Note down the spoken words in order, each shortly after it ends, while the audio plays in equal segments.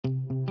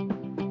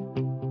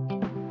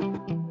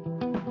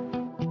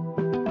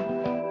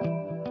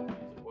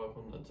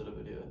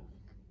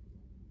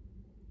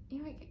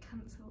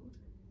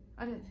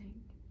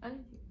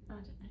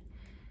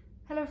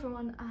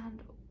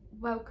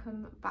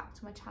welcome back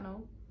to my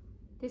channel.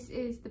 This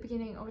is the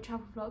beginning of a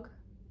travel vlog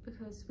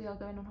because we are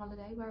going on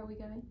holiday. Where are we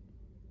going?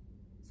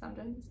 Sam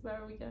Jones,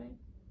 where are we going?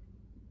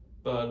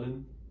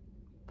 Berlin.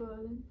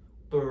 Berlin.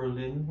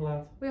 Berlin,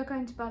 lad. We are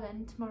going to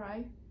Berlin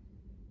tomorrow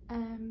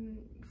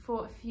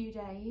for a few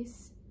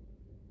days.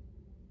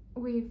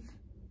 We're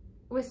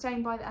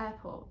staying by the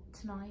airport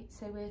tonight,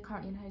 so we're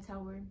currently in a hotel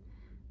room.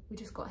 We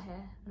just got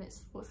here and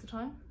it's, what's the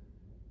time?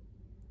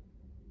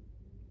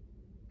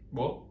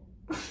 What?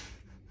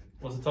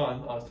 What's the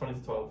time? Oh, it's 20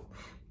 to 12.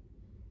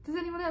 Does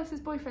anyone else's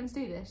boyfriends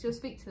do this? You'll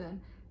speak to them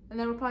and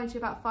they'll reply to you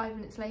about 5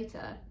 minutes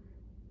later,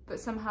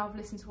 but somehow I've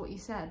listened to what you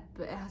said,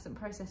 but it hasn't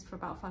processed for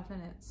about 5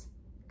 minutes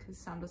because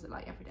Sam does it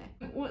like every day.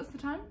 What's the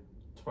time?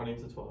 20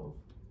 to 12.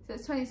 So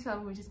it's 20 to 12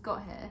 and we just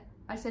got here.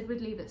 I said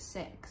we'd leave at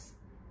 6.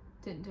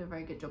 Didn't do a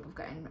very good job of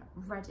getting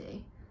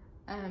ready.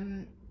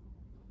 And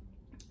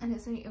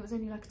it was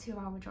only like a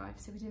 2-hour drive,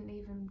 so we didn't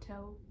leave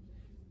until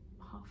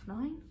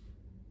 9:30?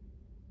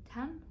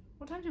 10?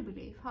 What time did we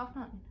leave?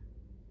 9:30?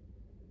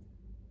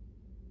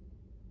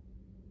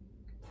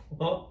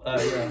 What?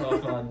 Yeah,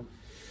 9:30.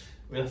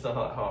 We left at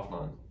like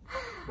 9:30.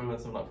 We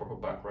went some like proper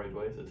back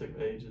roadways, so it took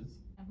ages.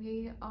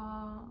 We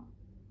are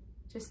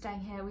just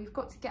staying here. We've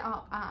got to get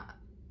up at,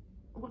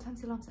 what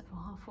time's the alarm set for?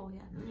 4:30,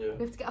 yeah. Yeah.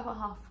 We have to get up at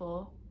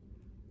 4:30.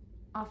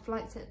 Our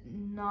flight's at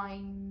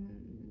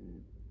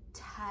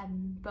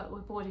 9:10, but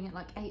we're boarding at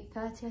like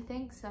 8:30, I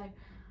think. So,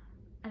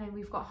 and then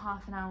we've got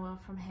half an hour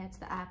from here to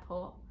the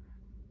airport.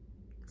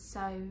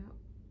 So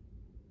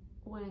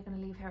we're going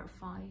to leave here at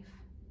 5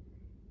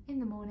 in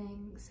the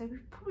morning. So we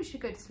probably should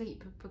go to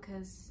sleep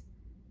because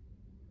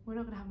we're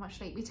not going to have much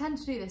sleep. We tend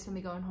to do this when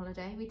we go on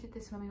holiday. We did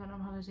this when we went on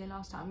holiday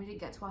last time. We didn't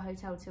get to our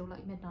hotel till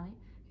like midnight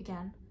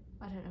again.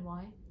 I don't know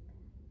why.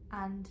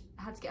 And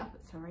had to get up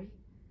at 3.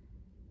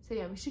 So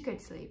yeah, we should go to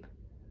sleep.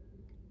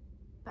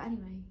 But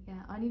anyway,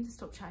 yeah, I need to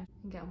stop chatting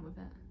and get on with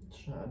it.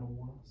 Chatting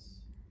all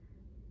us.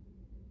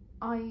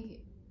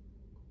 I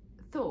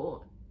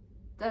thought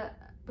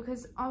that,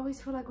 because I always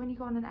feel like when you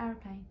go on an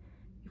aeroplane,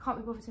 you can't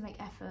be bothered to make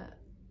effort,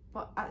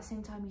 but at the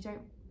same time you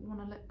don't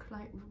want to look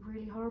like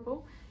really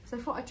horrible. So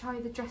I thought I'd try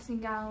the dressing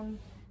gown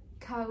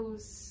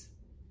curls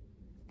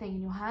thing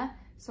in your hair.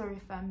 Sorry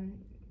if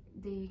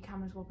the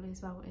camera's wobbly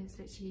as well. It's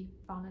literally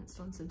balanced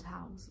on some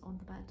towels on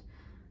the bed.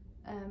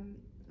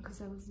 Because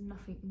there was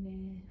nothing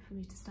near for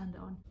me to stand it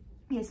on.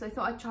 Yeah, so I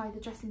thought I'd try the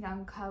dressing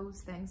gown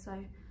curls thing,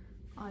 so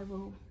I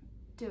will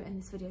do it in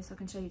this video so I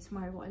can show you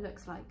tomorrow what it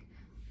looks like.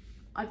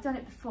 I've done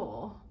it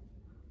before,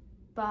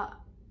 but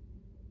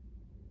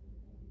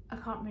I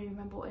can't really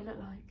remember what it looked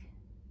like.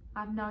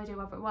 I have no idea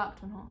whether it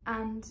worked or not.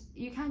 And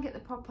you can get the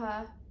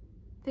proper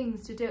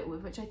things to do it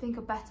with, which I think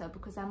are better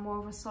because they're more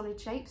of a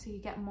solid shape, so you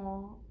get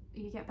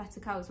better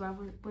curls. Where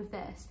with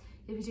this,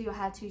 if you do your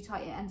hair too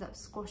tight, it ends up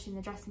squashing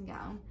the dressing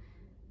gown,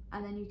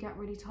 and then you get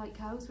really tight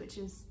curls, which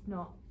is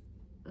not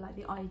like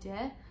the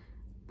idea.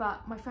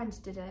 But my friend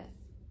did it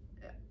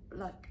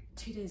like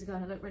 2 days ago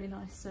and it looked really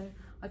nice, so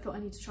I thought I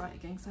need to try it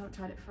again because I haven't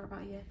tried it for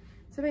about a year.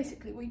 So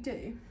basically what you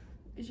do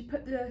is you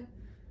put the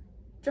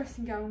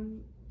dressing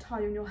gown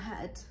tie on your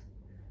head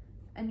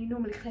and you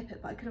normally clip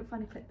it, but I couldn't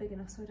find a clip big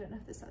enough, so I don't know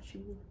if this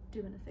actually will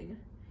do anything.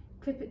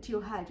 Clip it to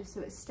your hair just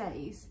so it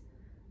stays,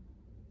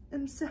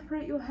 and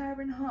separate your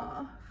hair in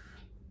half.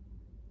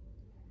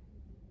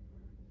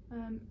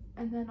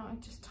 And then I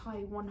just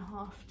tie one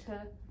half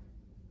to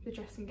the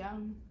dressing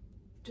gown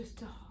just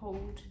to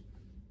hold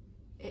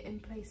it in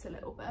place a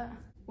little bit.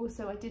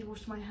 Also, I did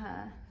wash my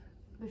hair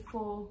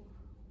before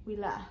we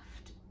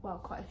left, well,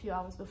 quite a few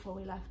hours before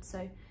we left,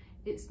 so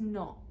it's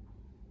not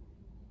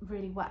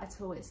really wet at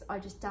all. I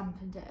just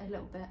dampened it a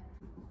little bit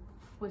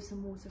with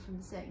some water from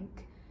the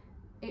sink.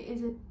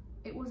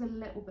 It was a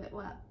little bit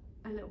wet,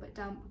 a little bit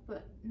damp,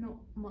 but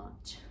not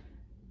much.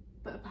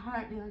 But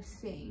apparently I've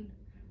seen,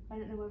 I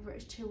don't know whether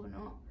it's true or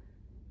not,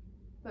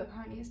 but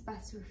apparently it's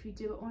better if you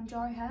do it on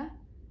dry hair.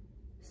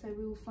 So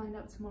we will find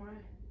out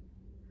tomorrow.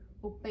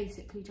 Or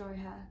basically dry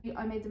hair.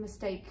 I made the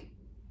mistake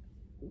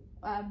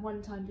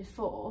one time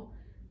before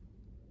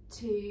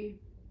to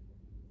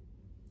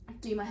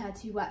do my hair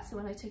too wet, so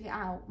when I took it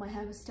out my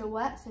hair was still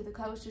wet, so the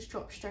curls just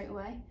dropped straight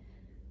away.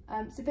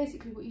 So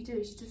basically what you do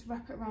is you just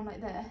wrap it around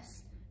like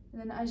this,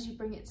 and then as you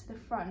bring it to the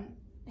front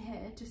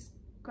here, just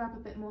grab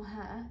a bit more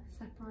hair,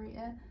 separate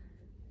it,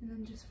 and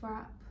then just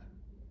wrap,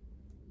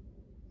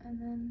 and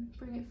then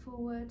bring it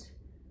forward,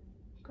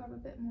 grab a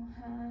bit more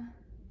hair,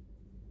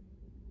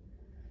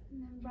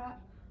 and then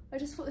wrap. I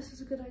just thought this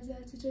was a good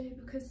idea to do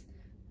because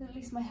then at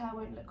least my hair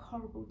won't look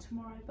horrible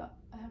tomorrow, but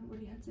I haven't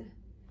really had to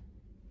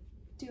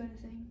do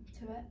anything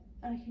to it.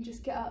 And I can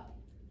just get up,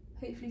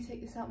 hopefully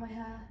take this out my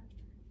hair,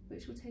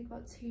 which will take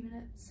about 2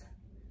 minutes.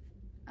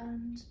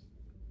 And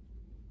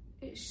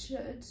it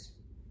should,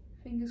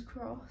 fingers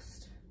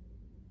crossed,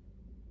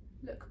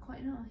 look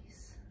quite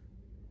nice.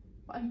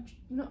 But I'm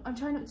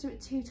trying not to do it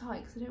too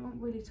tight because I don't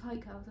want really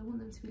tight curls. I want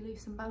them to be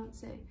loose and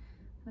bouncy.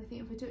 And I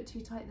think if I do it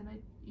too tight,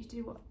 then you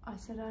do what I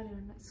said earlier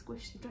and like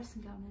squish the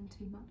dressing gown in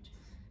too much.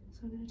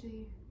 So I'm going to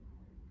do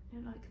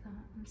it like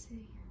that and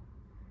see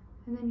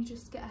and then you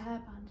just get a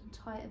hairband and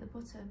tie it at the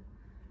bottom.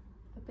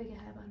 A bigger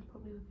hairband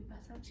probably would be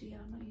better actually. Yeah,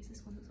 I might use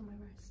this one that's on my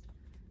wrist.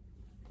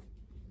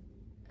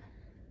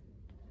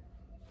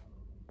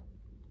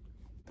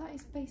 That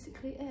is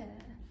basically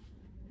it,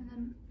 and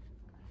then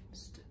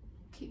just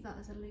keep that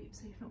as a loop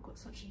so you've not got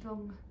such a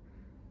long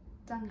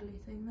dangly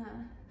thing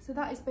there. So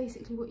that is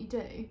basically what you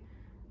do.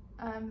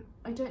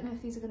 I don't know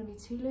if these are going to be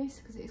too loose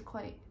because it is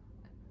quite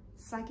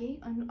saggy.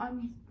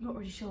 I'm not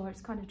really sure.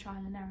 It's kind of trial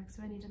and error because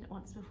I've only done it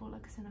once before.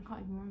 Like I said, I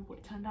can't even remember what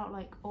it turned out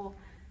like or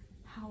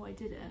how I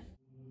did it.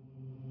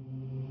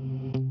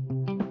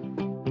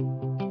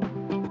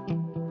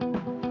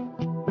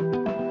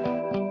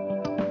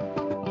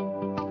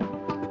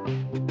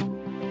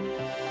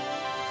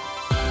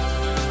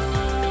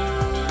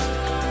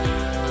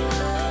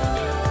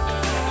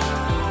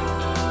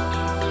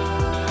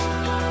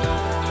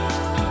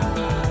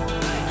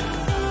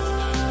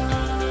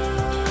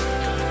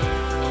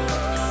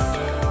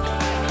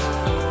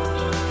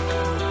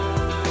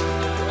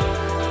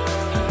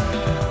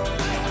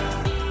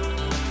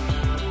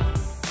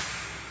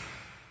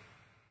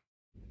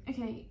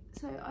 Okay,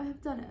 so I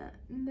have done it,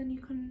 and then you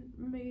can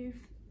remove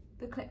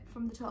the clip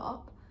from the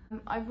top.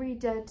 I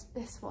redid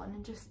this one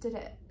and just did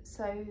it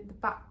so the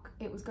back,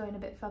 it was going a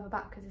bit further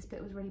back because this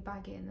bit was really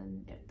baggy, and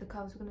then the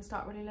curls were going to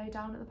start really low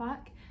down at the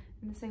back.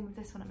 And the same with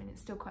this one. I mean,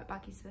 it's still quite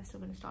baggy, so they're still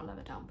going to start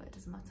lower down, but it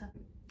doesn't matter.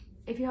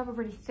 If you have a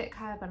really thick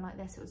hairband like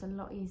this, it was a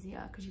lot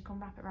easier because you can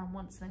wrap it around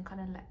once and then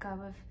kind of let go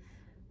of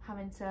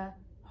having to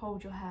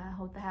hold your hair,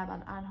 hold the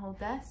hairband and hold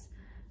this.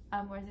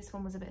 Whereas this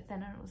one was a bit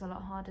thinner and it was a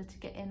lot harder to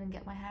get in and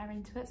get my hair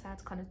into it, so I had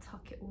to kind of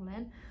tuck it all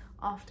in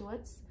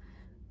afterwards.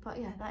 But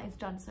yeah, that is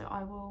done, so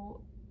I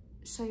will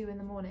show you in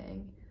the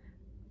morning,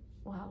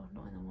 well,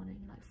 not in the morning,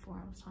 like 4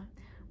 hours time,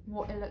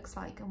 what it looks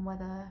like and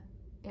whether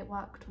it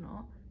worked or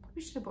not.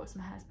 Probably should have brought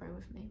some hairspray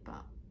with me,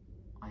 but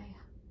I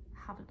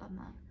haven't done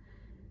that.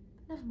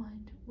 But never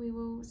mind, we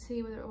will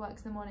see whether it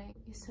works in the morning.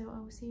 So I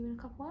will see you in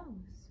a couple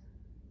hours.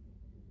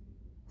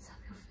 Stop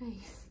your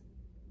face.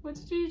 What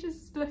did you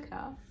just look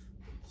at?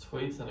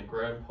 Tweets and a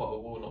Graham Potter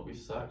will not be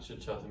sacked should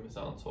Chelsea miss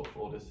out on top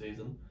 4 this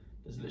season.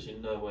 There's literally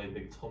no way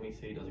big Tommy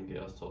T doesn't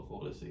get us top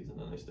 4 this season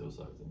and they still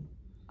sacked him.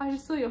 I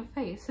just saw your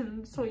face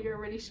and saw you were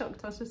really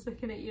shocked. I was just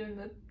looking at you in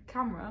the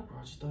camera.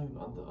 I just don't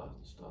understand.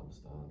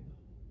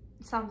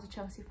 Sam's a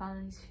Chelsea fan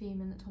and he's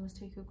fuming that Thomas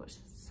Tuchel got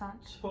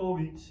sacked.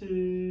 Tommy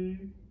T.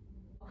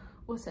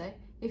 Also,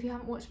 if you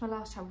haven't watched my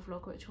last travel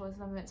vlog, which was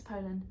when we went to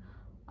Poland,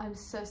 I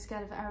was so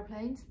scared of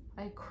aeroplanes.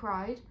 I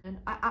cried and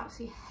I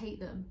absolutely hate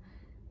them.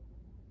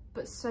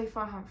 But so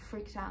far I haven't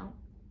freaked out.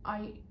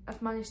 I've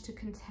managed to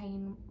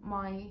contain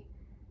my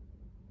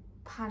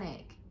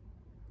panic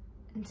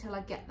until I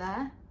get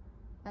there,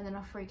 and then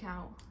I freak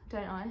out,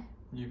 don't I?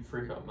 You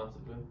freak out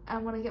massively.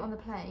 And when I get on the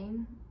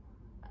plane,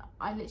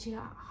 I literally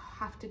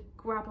have to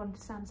grab onto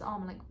Sam's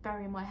arm and like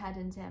bury my head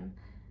into him.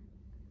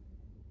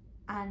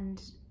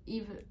 And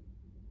even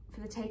for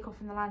the takeoff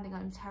and the landing,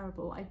 I'm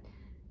terrible.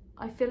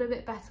 I feel a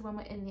bit better when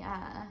we're in the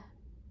air,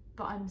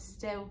 but I'm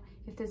still,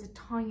 if there's a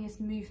tiniest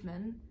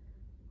movement,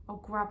 I'll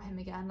grab him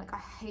again. Like, I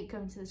hate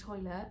going to the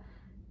toilet.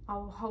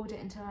 I'll hold it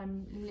until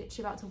I'm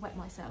literally about to wet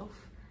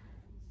myself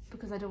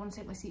because I don't want to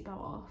take my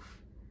seatbelt off.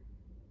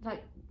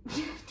 Like,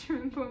 do you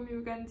remember when we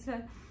were going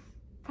to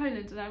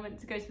Poland and I went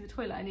to go to the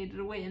toilet, I needed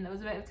a wee and there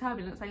was a bit of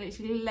turbulence, I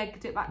literally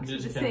legged it back to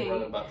the sea.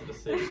 Running back to the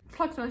sea.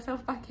 Plugged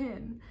myself back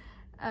in.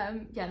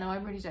 Yeah, no, I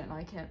really don't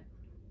like it.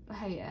 I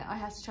hate it. I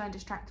have to try and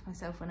distract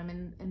myself when I'm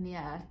in the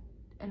air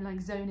and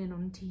like zone in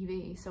on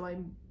TV, so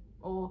I'm,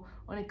 or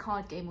on a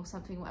card game or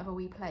something, whatever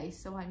we play,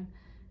 so I'm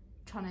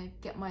trying to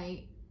get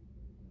my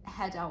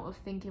head out of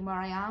thinking where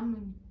I am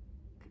and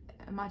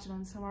imagine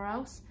I'm somewhere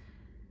else.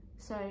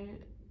 So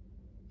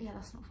yeah,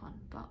 that's not fun,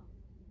 but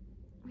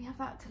we have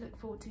that to look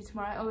forward to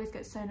tomorrow. I always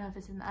get so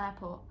nervous in the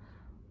airport.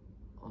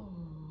 Oh.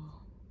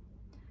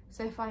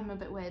 So if I'm a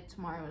bit weird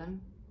tomorrow when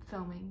I'm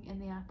filming in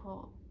the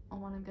airport or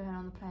when I'm going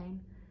on the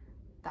plane,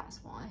 that's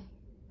why,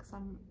 because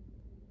I'm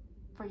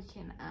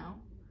freaking out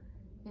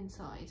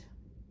inside.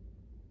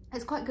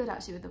 It's quite good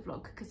actually with the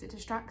vlog because it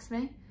distracts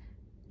me.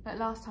 Like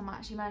last time I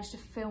actually managed to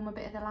film a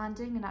bit of the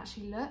landing and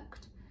actually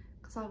looked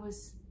because I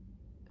was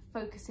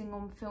focusing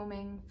on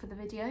filming for the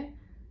video.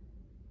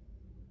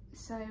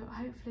 So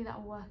hopefully that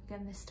will work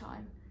again this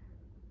time.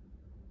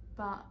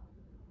 But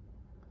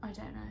I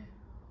don't know.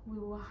 We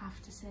will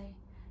have to see.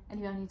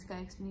 Anyway, I need to go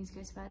because we need to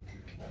go to bed.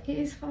 It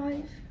is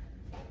 5.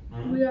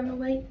 We are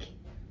awake.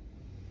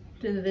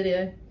 Do the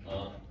video.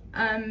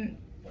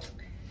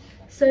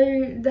 So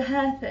the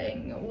hair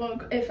thing, well,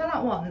 it fell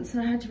out once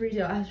and I had to redo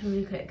it. I had to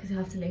really quick because I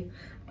have to leave.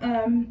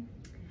 And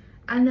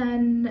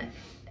then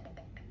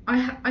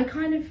I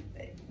kind of,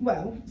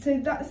 well, so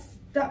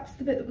that's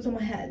the bit that was on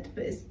my head,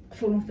 but it's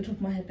fallen off the top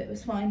of my head, but it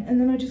was fine.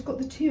 And then I just got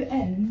the 2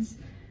 ends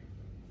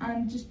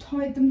and just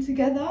tied them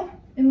together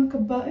in like a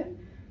bow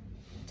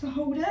to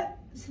hold it.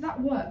 So that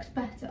worked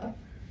better.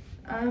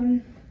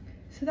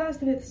 So that's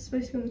the bit that's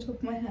supposed to be on the top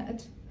of my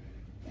head.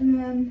 And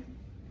then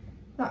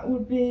that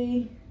would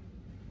be,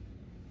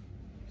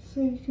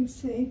 so you can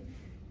see,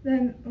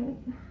 then, oh,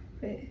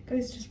 it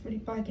goes just really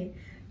baggy,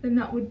 then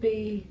that would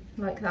be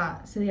like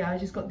that. So yeah, I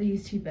just got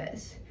these 2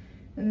 bits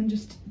and then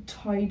just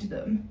tied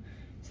them.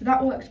 So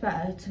that worked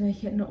better to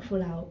make it not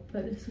fall out,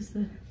 but this was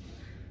the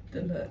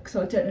look.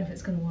 So I don't know if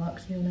it's gonna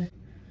work, to be honest.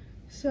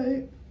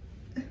 So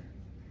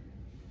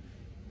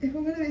if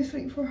I'm gonna be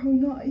asleep for a whole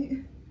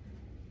night,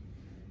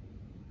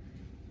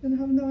 then I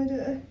have no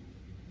idea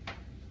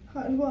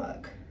how it'll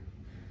work.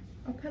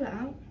 I'll pull it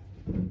out.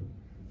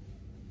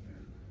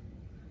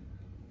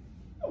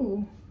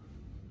 Oh,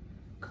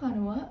 kind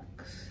of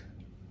works.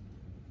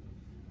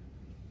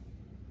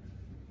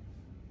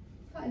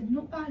 That is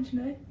not bad, you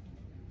know.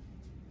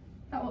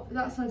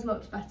 That size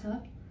works better.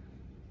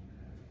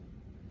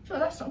 Sure,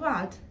 that's not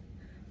bad.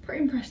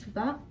 Pretty impressed with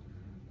that.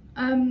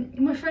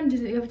 My friend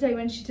did it the other day.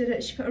 When she did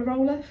it, she put a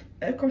roller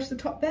across the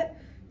top bit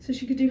so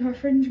she could do her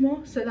fringe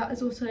more. So that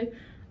is also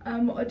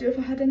what I'd do if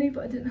I had any,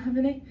 but I didn't have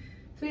any.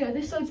 So yeah,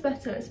 this side's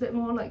better. It's a bit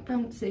more like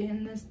bouncy,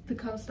 and the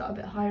curls start a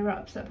bit higher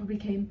up, so that probably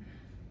came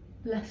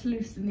less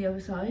loose than the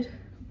other side.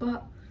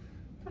 But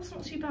that's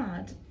not too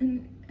bad,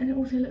 and it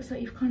also looks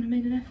like you've kind of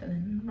made an effort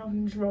then, rather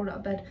than just rolled out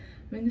of bed.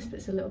 I mean, this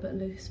bit's a little bit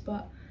loose,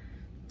 but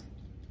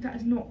that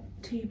is not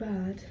too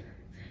bad.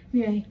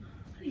 Anyway,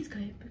 I need to go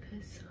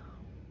because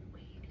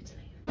we need to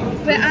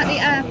leave. We're at the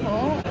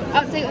airport.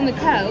 Update on the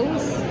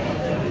curls.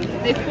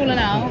 They've fallen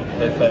out.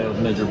 They failed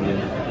miserably.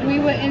 We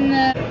were in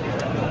the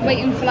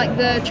waiting for like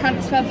the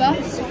transfer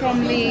bus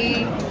from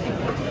the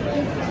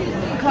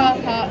car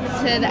park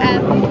to the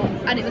airport,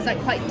 and it was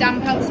like quite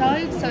damp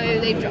outside, so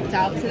they've dropped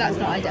out, so that's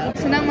not ideal.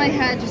 So now my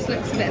hair just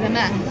looks a bit of a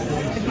mess,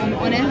 if I'm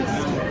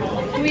honest.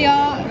 We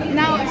are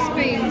now at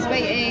Spoons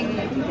waiting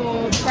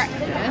for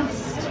breakfast.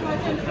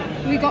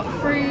 We got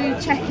through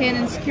check-in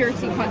and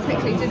security quite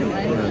quickly, didn't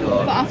we?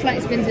 But our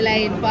flight's been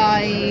delayed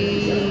by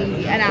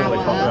an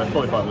hour.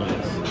 45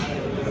 minutes.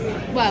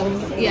 Well,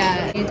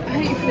 yeah.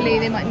 Hopefully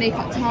they might make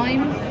up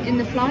time in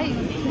the flight,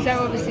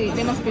 because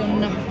they must be on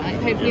another flight.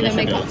 Hopefully they'll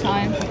make up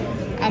time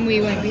and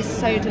we won't be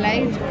so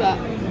delayed, but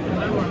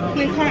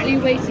we're currently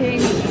waiting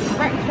for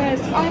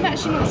breakfast. I'm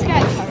actually not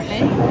scared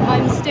currently.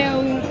 I'm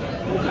still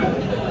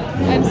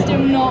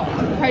not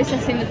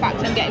processing the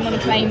fact I'm getting on a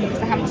plane because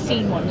I haven't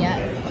seen one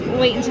yet. I'll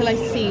wait until I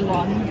see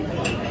one,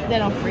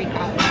 then I'll freak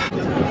out.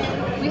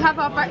 We have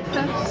our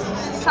breakfast.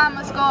 Sam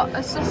has got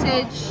a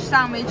sausage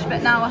sandwich,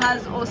 but now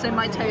has also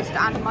my toast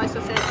and my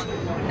sausage.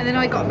 And then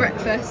I got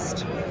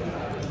breakfast,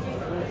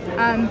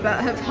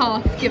 but have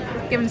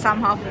given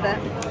Sam half of it.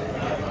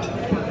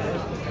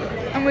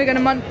 And we're gonna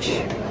munch.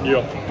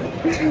 Yeah.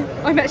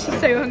 I'm actually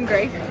so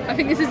hungry. I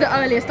think this is the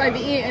earliest I've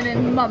eaten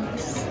in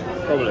months.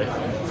 Probably.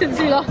 Since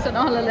we last on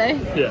holiday.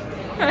 Yeah.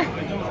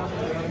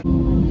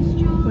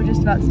 We're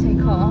just about to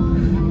take off,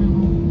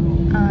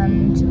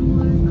 and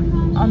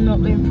I'm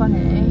not being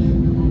funny,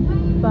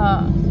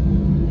 but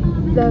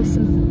there's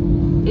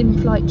some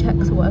in-flight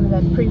checks or whatever,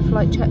 they're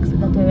pre-flight checks that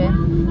they're doing,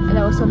 and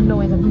there was some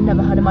noise I've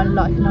never heard in my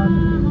life, and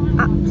I'm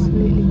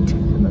absolutely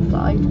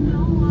terrified.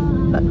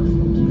 Like,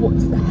 what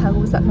the hell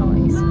was that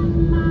noise?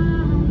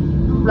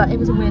 Like, it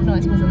was a weird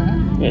noise, wasn't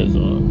it? It was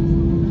alright.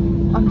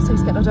 I'm so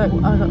scared. I don't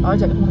even want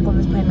to go on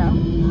this plane now.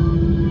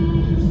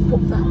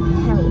 What the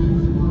hell?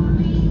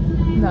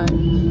 No.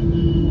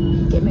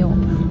 Get me off. I'm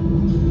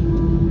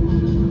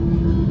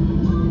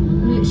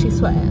literally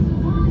sweating.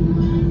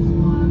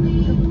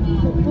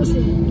 What was it? I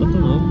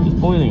don't know. It's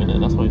boiling in it,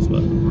 that's why you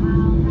sweat. I'm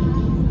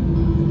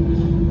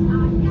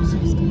so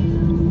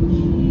scared.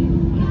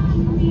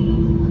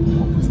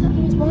 What was that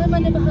noise? Why have I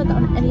never heard that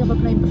on any other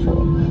plane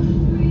before?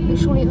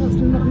 Surely that's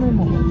not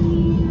normal.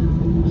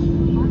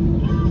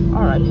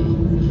 R.I.P.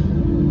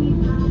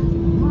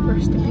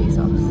 Rest in peace,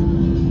 us.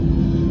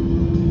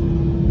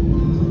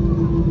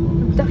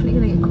 I'm definitely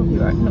gonna get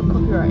not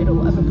copyrighted or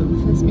whatever, but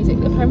for this music,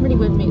 they're playing really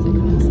weird music.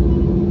 And it's...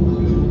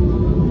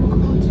 Oh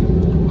god.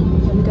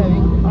 Here we're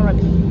going.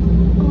 R.I.P.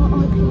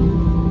 R.I.P.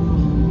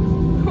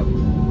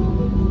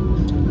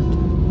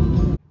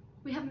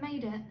 We have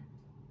made it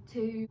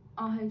to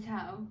our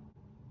hotel.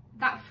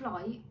 That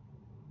flight,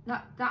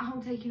 that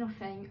whole taking off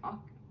thing,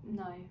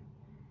 no.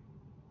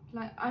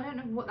 Like, I don't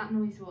know what that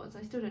noise was.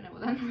 I still don't know what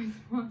that noise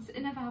was.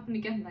 It never happened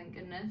again, thank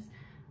goodness.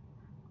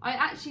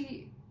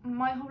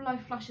 My whole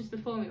life flashes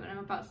before me when I'm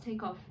about to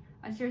take off.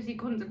 I seriously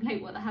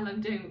contemplate what the hell I'm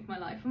doing with my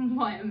life and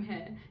why I'm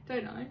here,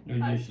 don't I?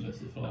 You're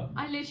useless as well.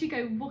 I literally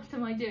go, what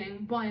am I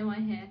doing? Why am I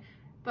here?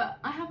 But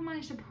I have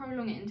managed to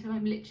prolong it until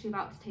I'm literally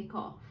about to take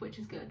off, which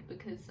is good,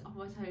 because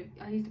otherwise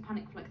I used to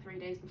panic for like 3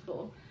 days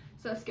before.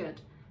 So that's good.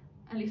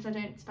 At least I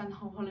don't spend the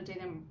whole holiday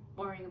then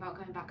worrying about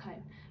going back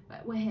home.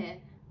 But we're here.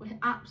 We're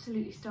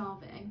absolutely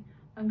starving.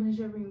 I'm going to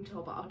do a room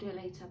tour, but I'll do it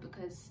later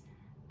because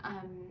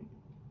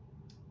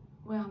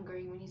we're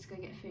hungry. We need to go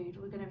get food.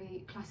 We're going to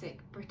be classic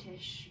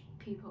British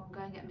people and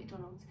go and get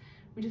McDonald's.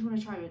 We just want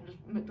to try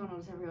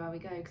McDonald's everywhere we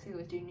go because they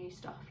always do new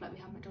stuff. Like, we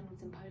had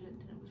McDonald's in Poland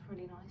and it was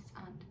really nice,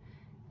 and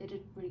they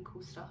did really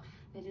cool stuff.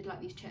 They did like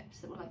these chips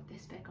that were like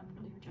this big. I'm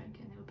not even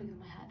joking. They were bigger than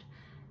my head.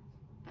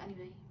 But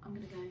anyway, I'm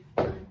going to go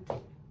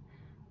and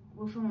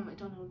we'll film at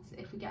McDonald's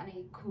if we get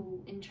any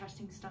cool,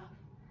 interesting stuff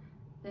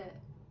that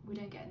we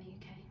don't get in the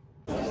UK.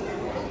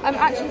 I'm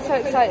actually so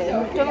excited.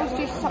 McDonald's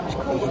do such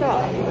cool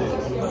stuff.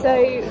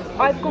 So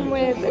I've gone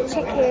with a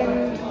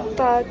chicken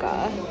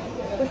burger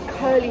with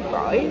curly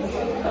fries.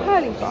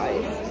 Curly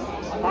fries.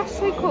 That's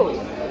so cool.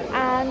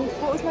 And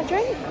what was my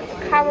drink?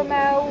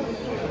 Caramel.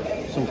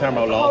 Some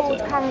caramel latte.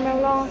 Cold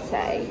caramel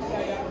latte.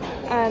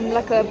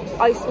 Like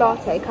a iced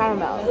latte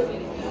caramel.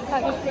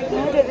 Like,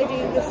 why don't they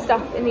do this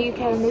stuff in the UK?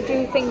 And they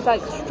do things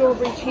like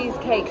strawberry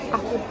cheesecake,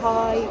 apple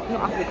pie,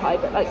 not apple pie,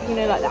 but like, you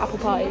know, like the apple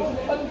pies,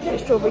 the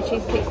strawberry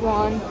cheesecake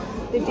one.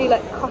 They do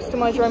like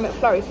customise your own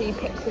McFlurry, so you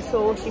pick the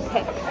sauce, you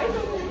pick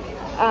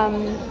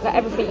like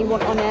everything you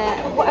want on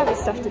it. What other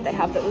stuff did they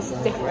have that was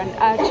different?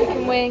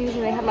 Chicken wings,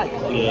 and they had like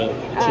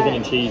chicken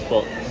and cheese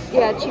box.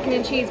 Yeah, chicken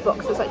and cheese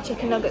boxes, like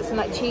chicken nuggets and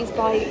like cheese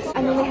bites.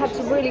 And then they had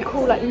some really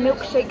cool like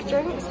milkshake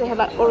drinks. They had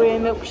like Oreo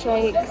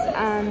milkshakes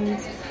and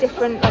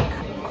different like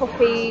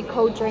coffee,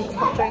 cold drinks,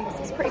 hot drinks.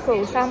 It's pretty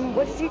cool. Sam,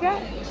 what did you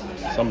get?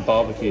 Some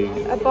barbecue.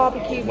 A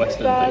barbecue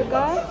Western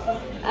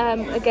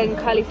burger. Again,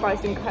 curly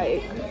fries and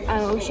Coke. And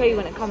I'll show you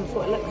when it comes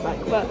what it looks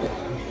like. But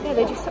yeah,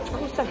 they do such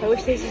cool stuff. I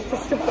wish they used to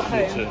stop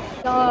at home.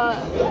 We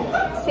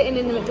are sitting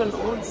in the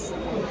McDonald's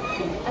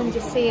and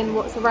just seeing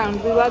what's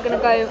around. We were going to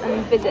go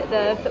and visit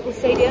the football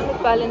stadium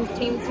with Berlin's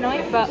team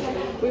tonight, but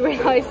we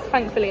realised,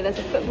 thankfully, there's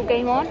a football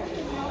game on.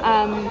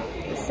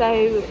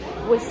 So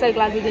we're so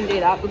glad we didn't do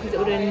that because it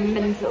would have been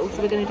mental.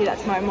 So we're going to do that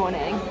tomorrow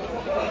morning.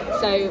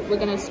 So we're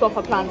going to swap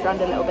our plans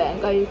around a little bit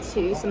and go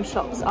to some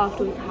shops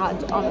after we've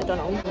had our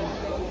McDonald's,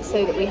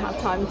 so that we have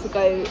time to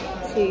go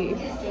to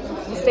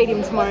the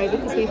stadium tomorrow,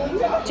 because we've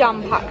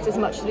jam-packed as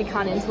much as we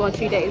can into our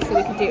 2 days so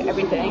we can do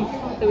everything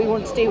that we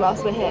want to do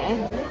whilst we're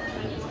here.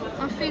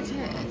 Our food's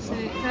here, so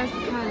there's the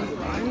curly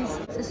fries.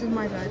 This is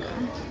my burger.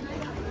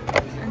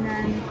 And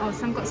then, oh,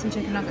 Sam got some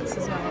chicken nuggets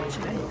as well,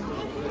 actually.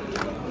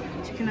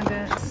 Chicken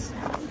nuggets.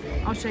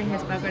 I'll show you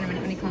his burger in a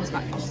minute when he comes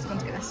back. He's just going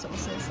to get his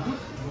sauces.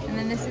 And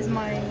then this is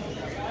my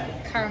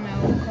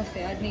caramel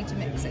coffee. I'd need to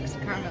mix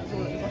extra caramels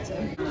all at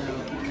the bottom.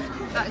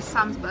 That is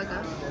Sam's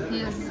burger. He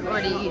has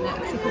already eaten it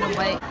because he couldn't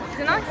wait. Is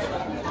it nice?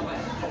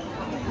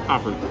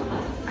 Average.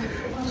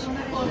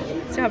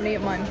 Still haven't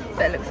eaten mine,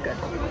 but it looks good.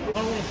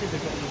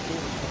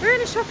 We're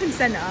in a shopping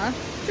centre.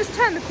 Just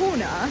turn the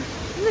corner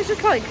and there's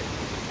just like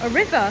a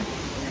river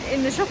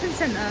in the shopping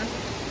centre.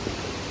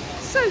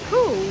 So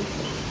cool.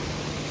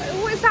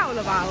 What is that all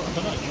about? I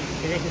don't know.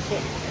 Can we go for a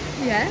swim?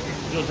 Yeah.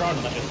 You're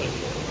driving that yesterday.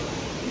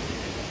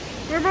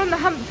 We're on the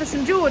hunt for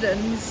some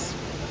Jordans.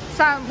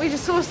 Sam, we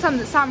just saw some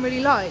that Sam really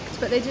liked,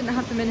 but they didn't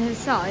have them in his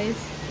size.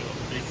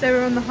 So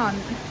we're on the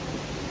hunt.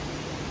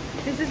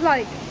 This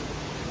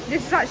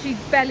has actually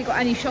barely got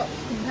any shops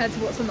compared to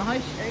what's on the high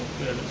street.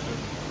 Yeah, that's good.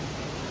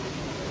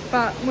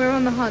 But we're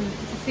on the hunt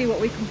to see what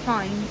we can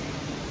find.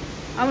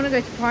 I want to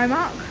go to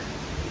Primark.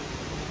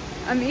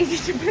 I'm easy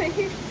to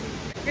please.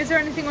 Is there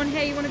anything on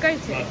here you want to go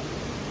to?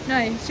 No.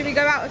 No? Should we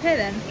go out of here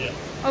then? Yeah.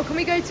 Oh, can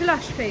we go to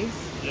Lush, please?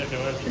 Yeah, okay,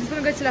 where's I just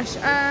want to go to Lush.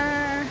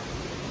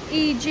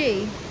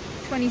 EG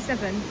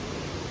 27.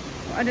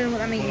 I don't know what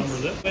that means. What number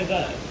is it? Where's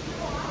that?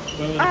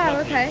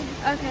 Oh, okay,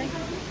 okay.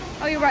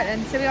 Oh, you're right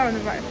then. So we are on the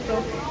right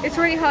floor. It's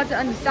really hard to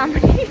understand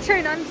when you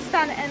don't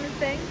understand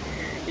anything.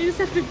 You just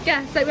have to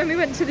guess. Like when we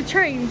went to the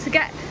train to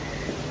get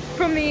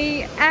from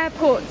the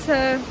airport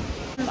to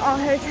our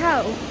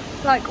hotel,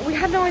 like we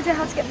had no idea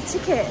how to get the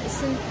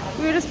tickets, and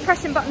we were just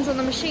pressing buttons on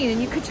the machine,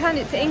 and you could turn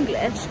it to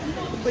English,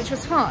 which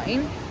was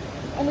fine.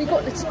 And we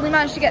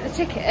managed to get the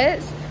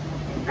tickets,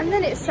 and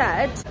then it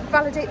said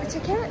validate the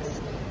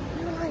tickets.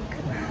 We were like,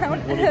 how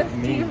on earth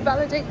do you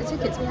validate the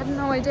tickets? We had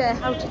no idea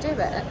how to do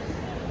it.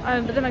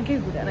 But then I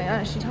googled it and it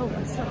actually told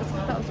us. That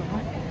was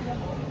alright.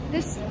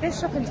 This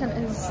shopping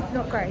centre is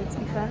not great, to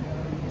be fair.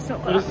 It's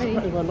not got that many.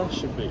 This is where Lush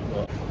should be,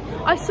 but...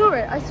 I saw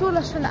it. I saw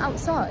Lush from the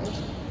outside.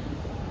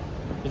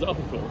 Is it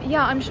upper floor?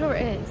 Yeah, I'm sure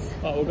it is.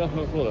 Oh, we'll go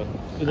upper floor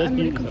then. I'm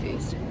really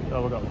confused.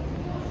 Oh, we'll go.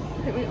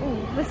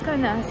 Let's go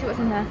in there, see what's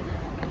in there.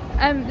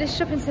 This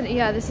shopping centre,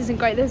 yeah, this isn't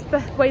great. There's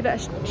way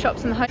better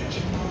shops on the high.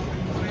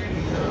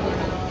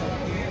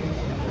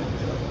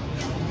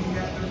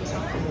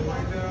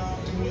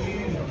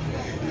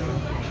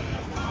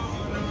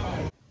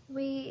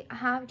 We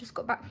have just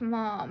got back from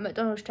our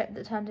McDonald's trip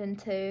that turned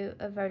into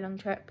a very long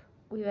trip.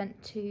 We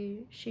went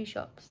to shoe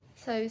shops.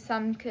 So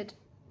Sam could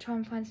try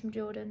and find some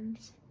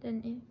Jordans,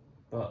 didn't you?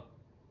 But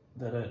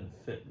they don't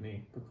fit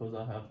me because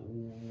I have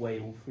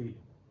whale feet.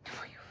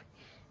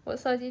 What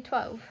size are you,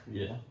 12?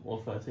 Yeah,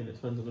 or 13, it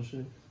depends on the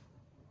shoe.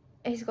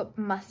 He's got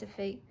massive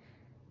feet.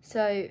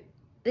 So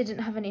they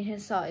didn't have any in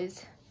his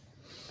size.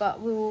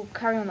 But we will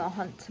carry on our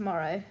hunt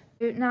tomorrow.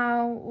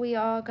 Now we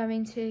are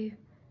going to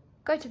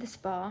go to the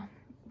spa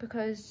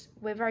because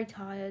we're very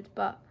tired,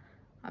 but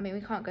I mean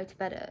we can't go to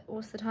bed at,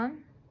 what's the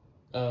time?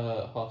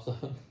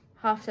 7:30.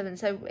 7:30,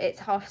 so it's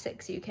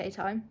 6:30 UK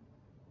time.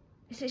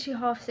 It's literally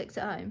 6:30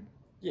 at home.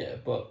 Yeah,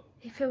 but...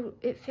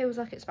 It feels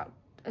like it's about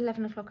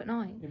 11 o'clock at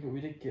night. Yeah, but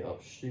we did get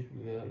up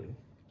stupidly early.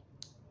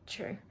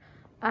 True.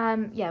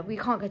 Yeah, we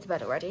can't go to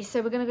bed already,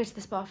 so we're going to go to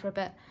the spa for a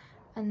bit,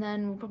 and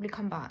then we'll probably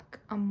come back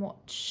and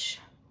watch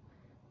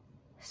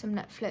some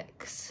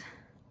Netflix,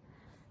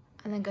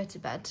 and then go to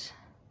bed.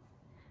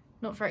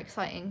 not very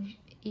exciting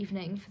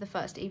evening for the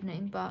first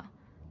evening, but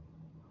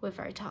we're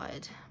very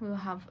tired. We will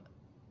have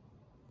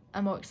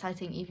a more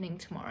exciting evening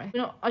tomorrow.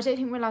 I don't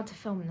think we're allowed to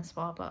film in the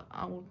spa, but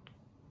I will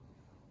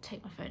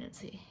take my phone and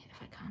see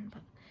if I can.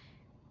 But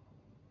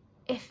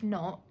if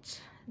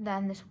not,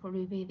 then this will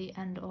probably be the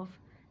end of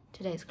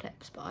today's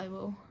clips, but I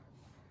will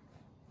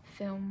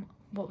film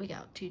what we get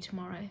up to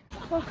tomorrow.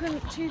 Welcome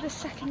to the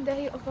second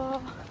day of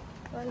our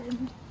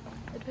Berlin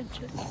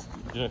adventures.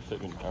 You don't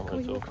fit in the camera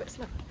at all.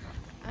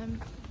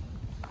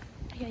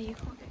 Yeah, you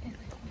can't get in there.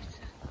 You need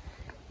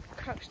to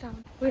crouch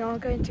down. We are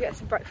going to get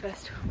some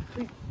breakfast.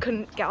 We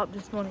couldn't get up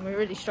this morning. We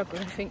really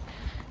struggled. I think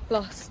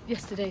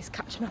yesterday's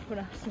catching up on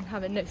us and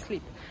having no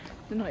sleep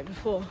the night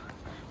before.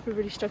 We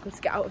really struggled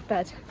to get out of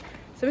bed.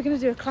 So we're going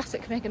to do a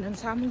classic Megan and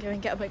Sam and go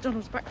and get a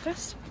McDonald's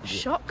breakfast.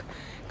 Shock,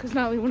 because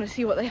now we want to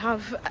see what they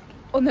have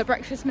on their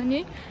breakfast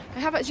menu. I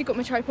have actually got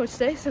my tripod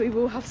today, so we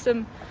will have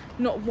some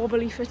not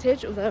wobbly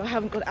footage, although I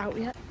haven't got it out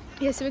yet.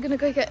 Yeah, so we're going to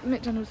go get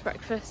McDonald's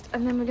breakfast,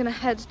 and then we're going to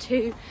head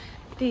to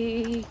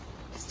the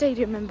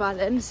stadium in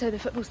Berlin, so the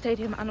football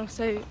stadium, and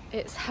also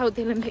it's held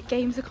the Olympic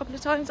Games a couple of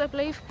times, I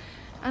believe,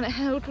 and it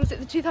held, was it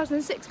the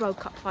 2006 World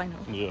Cup final?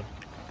 Yeah.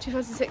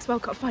 2006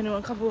 World Cup final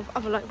and a couple of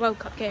other like World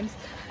Cup games.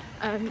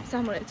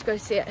 Sam wanted to go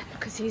see it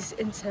because he's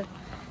into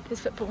his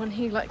football and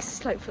he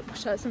likes like football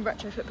shirts and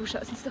retro football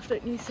shirts and stuff,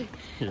 don't you? So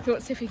he wants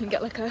to see if he can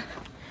get like a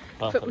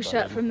football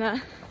shirt from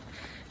the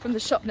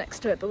shop next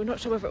to it, but we're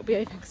not sure whether it'll be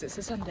open because it's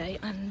a Sunday,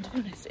 and to be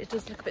honest, it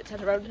does look a bit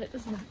dead around it,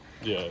 doesn't it?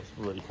 Yeah, it's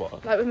really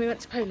quiet. Like when we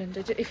went to Poland,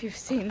 if you've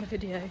seen the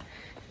video,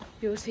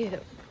 you'll see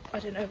that, I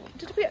don't know,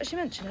 did we actually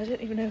mention, I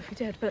don't even know if we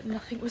did, but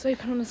nothing was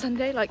open on a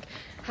Sunday like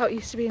how it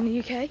used to be in the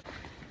UK.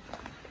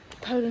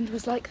 Poland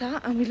was like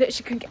that, and we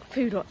literally couldn't get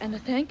food or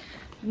anything.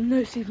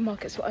 No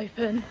supermarkets were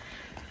open.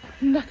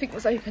 Nothing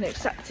was open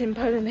except in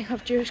Poland they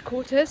have Jewish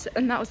quarters,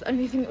 and that was the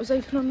only thing that was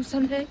open on a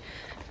Sunday.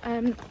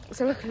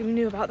 So luckily we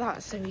knew about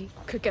that, so we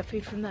could get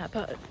food from there.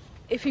 But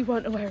if we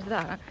weren't aware of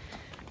that,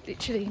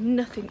 literally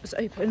nothing was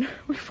open.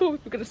 We thought we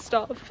were going to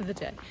starve for the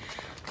day.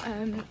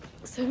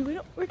 So we're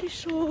not really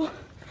sure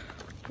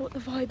what the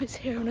vibe is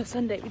here on a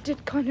Sunday. We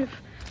did kind of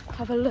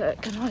have a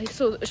look, and I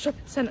saw that the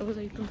shopping centre was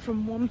open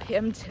from 1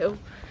 PM till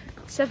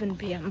 7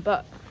 PM,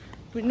 but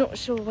we're not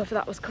sure whether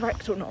that was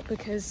correct or not,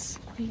 because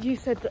you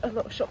said that a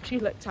lot of shops you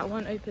looked at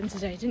weren't open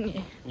today, didn't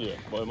you? Yeah,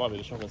 well, it might be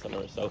the shopping centre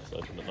itself is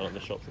open, but none of the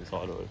shops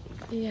inside are open.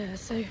 Yeah,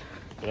 so...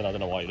 But then I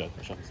don't know why you don't open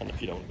a shopping centre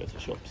if you don't want to go to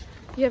shops.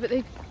 Yeah, but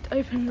they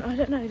open, I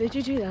don't know, they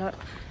do that.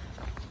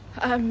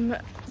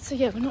 So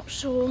yeah, we're not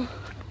sure.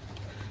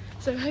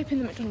 So we're hoping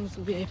the McDonald's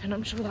will be open.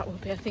 I'm sure that will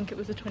be. I think it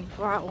was a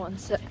 24-hour one,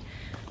 so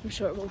I'm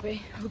sure it will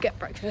be. We'll get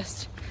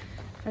breakfast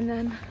and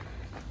then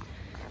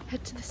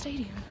head to the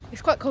stadium.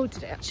 It's quite cold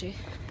today, actually.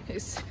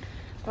 It's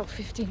about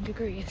 15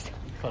 degrees.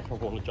 I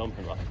probably want to jump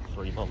in like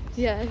 3 months.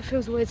 Yeah, it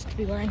feels weird to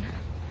be wearing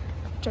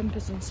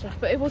jumpers and stuff,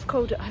 but it was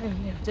cold at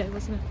home the other day,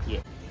 wasn't it? Yeah.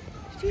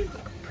 Did you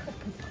look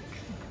proper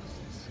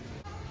breakfast?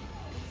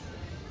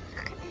 Look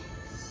at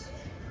this.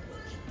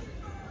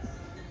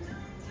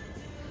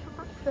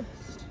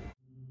 Breakfast.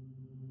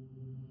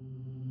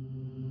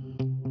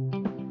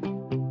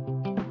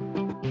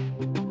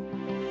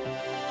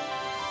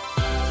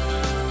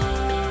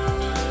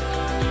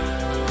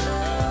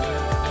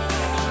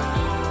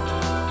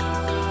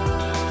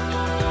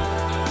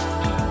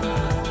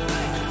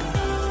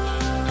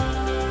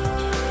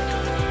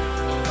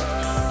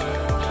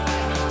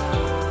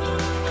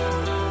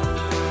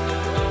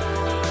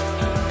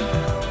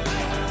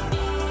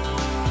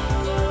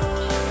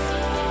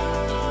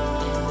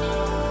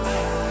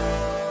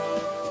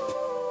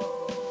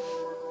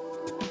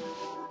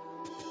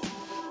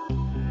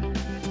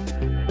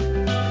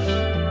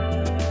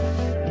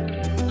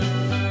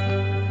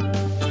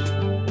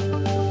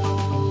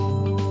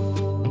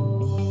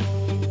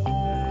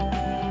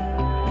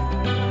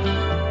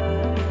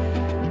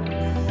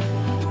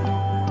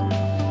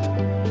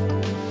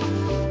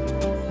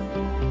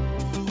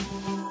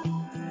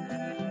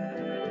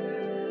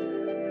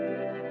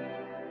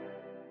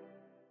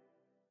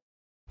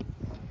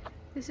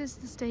 This is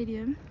the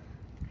stadium.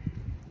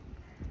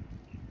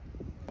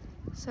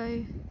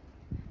 So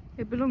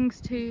it belongs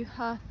to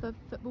Hertha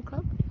Football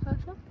Club.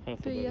 Hertha?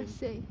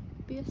 BSC.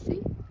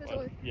 BSC?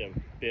 Yeah,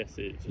 BSC,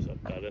 it's just up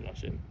there,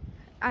 actually.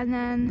 And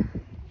then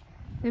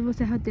they've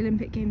also had the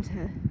Olympic Games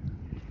here,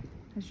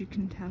 as you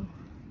can tell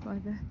by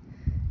the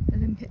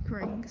Olympic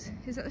rings.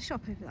 Is that the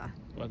shop over there?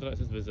 Well, I don't know, it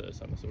says visitor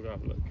centre, so we'll go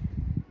have a look.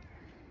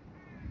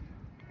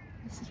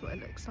 This is what it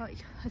looks like.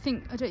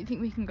 I don't think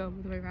we can go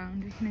all the way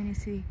around. We can only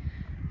see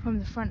from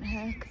the front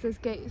here because there's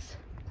gates.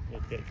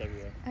 There's gates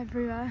everywhere.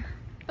 Everywhere.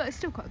 But it's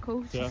still quite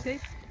cool to see.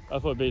 I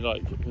thought it'd be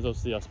like, because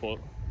obviously I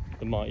support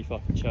the mighty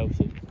fucking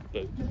Chelsea,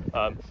 but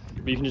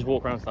you can just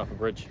walk around Stamford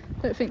Bridge.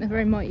 I don't think they're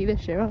very mighty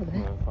this year, are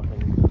they?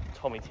 Fucking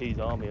Tommy T's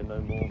army and no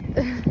more.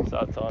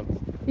 Sad times.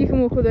 You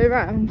can walk all the way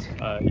around?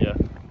 Yeah.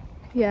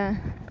 Yeah.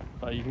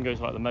 You can go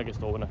to like the mega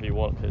store whenever you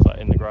want, because it's like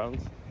in the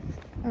grounds.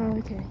 Oh,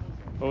 okay.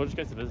 Well, we'll just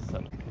go to the visitor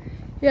centre.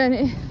 Yeah, and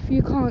if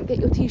you can't get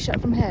your t-shirt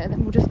from here,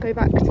 then we'll just go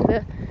back to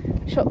the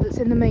shop that's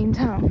in the main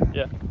town.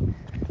 Yeah.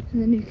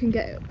 and then you can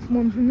get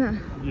one from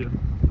there. Yeah.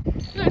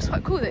 It looks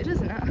quite cool though,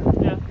 doesn't it?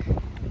 Yeah.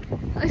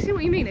 I see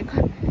what you mean.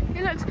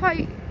 It looks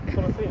quite.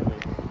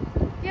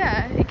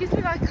 Yeah, it gives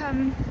me like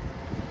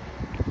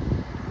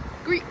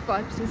Greek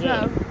vibes as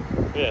well.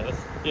 Yeah,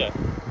 yeah.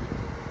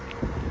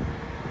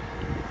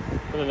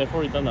 But then they've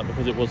probably done that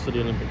because it was for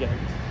the Olympic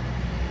Games.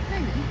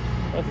 Maybe.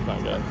 That's a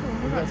fun game. Cool.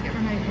 We're about to get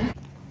run over.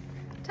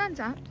 Turns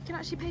out you can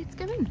actually pay to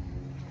go in.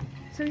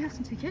 So we have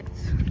some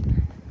tickets.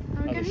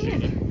 And we're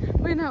going in.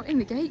 We're now in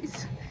the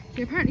gates.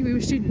 Yeah, apparently we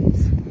were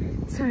students.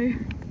 So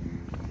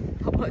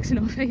that works in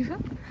our favour,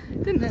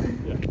 didn't it?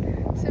 Yeah.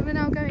 So we're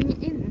now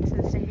going into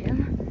the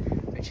stadium,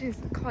 which is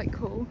quite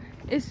cool.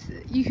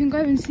 You can go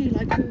and see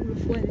like all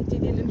of where they do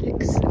the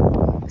Olympics.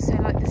 So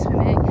like the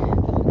swimming, the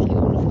hockey,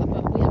 all of that,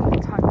 but we haven't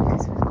got time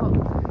because we've got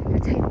a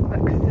table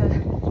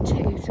booked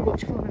for 2 to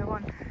watch Formula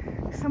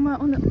 1 somewhere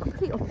on the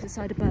complete opposite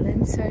side of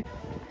Berlin. So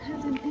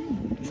heading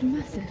in, it's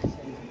massive.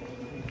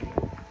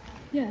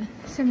 Yeah,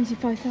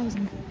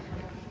 75,000.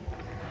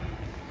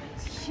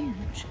 It's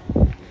huge.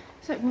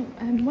 It's like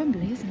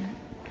Wembley, isn't it?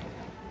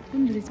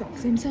 Wembley's got the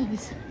same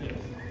service. Yeah.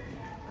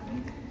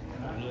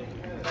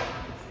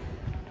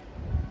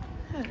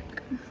 Look.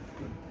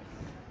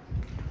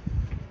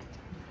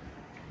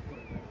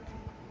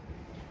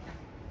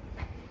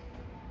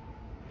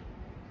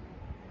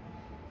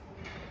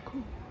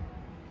 Cool.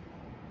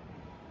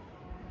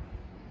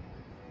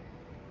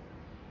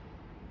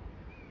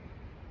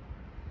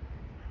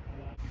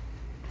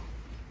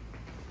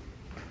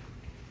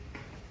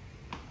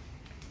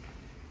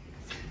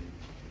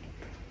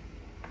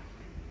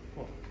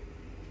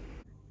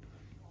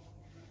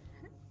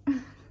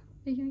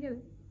 Are you gonna get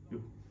it? Yeah.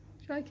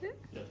 Should I like it?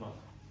 Yeah, it's nice.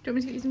 Do you want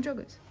me to get you some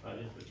joggers?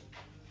 Yes, please.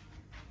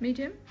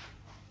 Medium?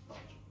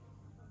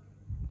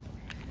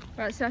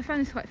 Right, so I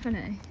found this quite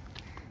funny.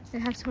 They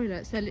have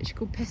toilets, they're literally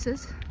called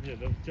pissers. Yeah,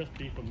 they'll just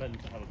be for men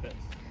to have a piss.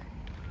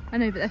 I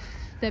know, but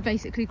they're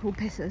basically called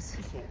pissers.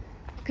 Pissor.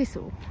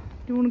 Pissor. Do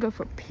you want to go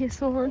for a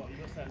pissor? Oh,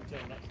 you must have a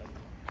German accent.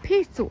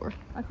 Pissor.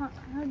 I can't.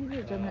 How do you do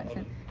a German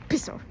accent?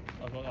 Pissor.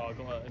 I've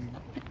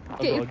got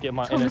to get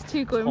my Thomas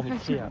inner Tuchel Tommy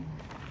impression. T out.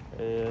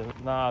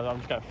 Nah, I'm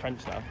just going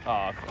French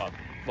now.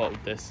 What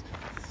with this?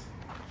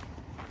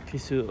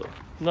 Pisseur.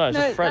 No, it's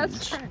just French.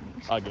 That's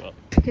French. I got it.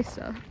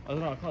 Pisser. I don't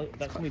know, I can't.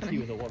 That Tommy T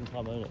was a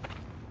one-time only.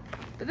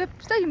 But the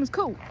stadium was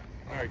cool.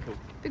 Very cool.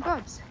 Big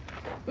vibes.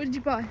 What did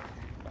you buy?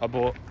 I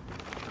bought.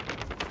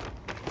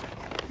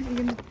 You're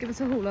going to give us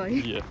a haul, are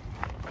you? Yeah.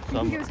 You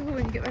can give us a haul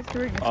when you get back to the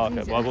room. Oh,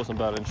 okay, well I bought some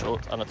Berlin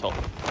shorts and a top.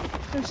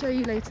 I'll show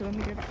you later when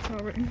we go back to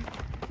our room.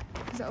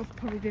 Because that'll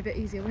probably be a bit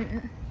easier, won't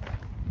it?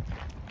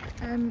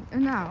 And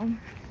now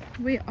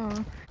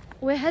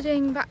we're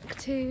heading back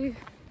to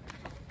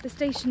the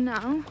station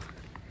now,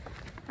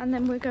 and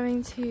then we're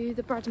going to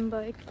the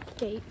Brandenburg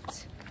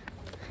Gate,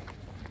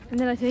 and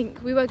then I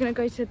think we were going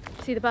to go to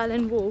see the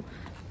Berlin Wall,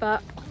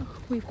 but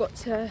we have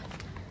to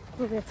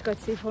go to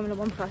see Formula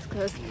 1 first,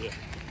 because Yeah.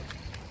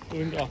 We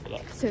can go after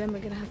that. so then we're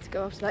going to have to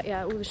go after that.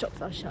 Yeah, all the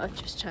shops are shut, I've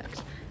just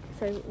checked,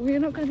 so we're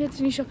not going to be able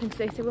to do shopping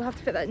today, so we'll have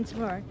to fit that in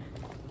tomorrow.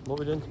 What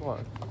are we doing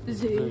tomorrow? The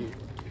zoo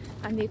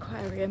and the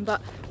aquarium, but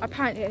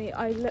apparently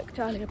I looked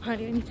earlier,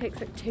 apparently it only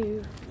takes like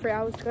 2-3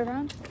 hours to go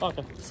around.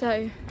 Okay.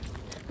 So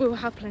we will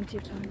have plenty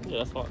of time. Yeah,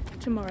 that's fine.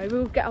 Tomorrow we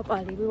will get up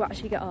early, we will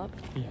actually get up.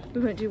 Yeah.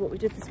 We won't do what we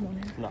did this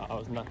morning. Nah, I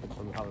was knackered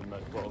from having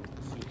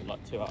sleeping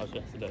like 2 hours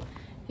yesterday.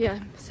 Yeah,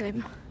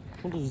 same.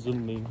 What does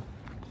Zoom mean?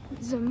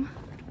 Zoom.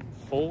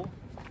 4?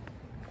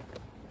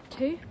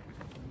 2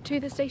 to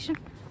the station,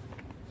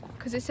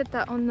 because it said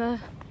that on the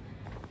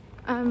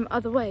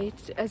other way,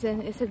 as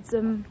in it said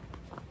Zoom.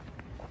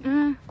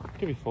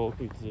 Could be 4,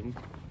 could be Zoom.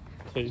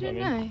 2, I don't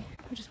know.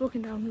 We're just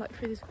walking down like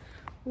through this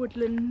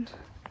woodland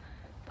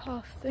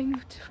path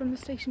thing from the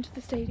station to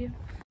the stadium.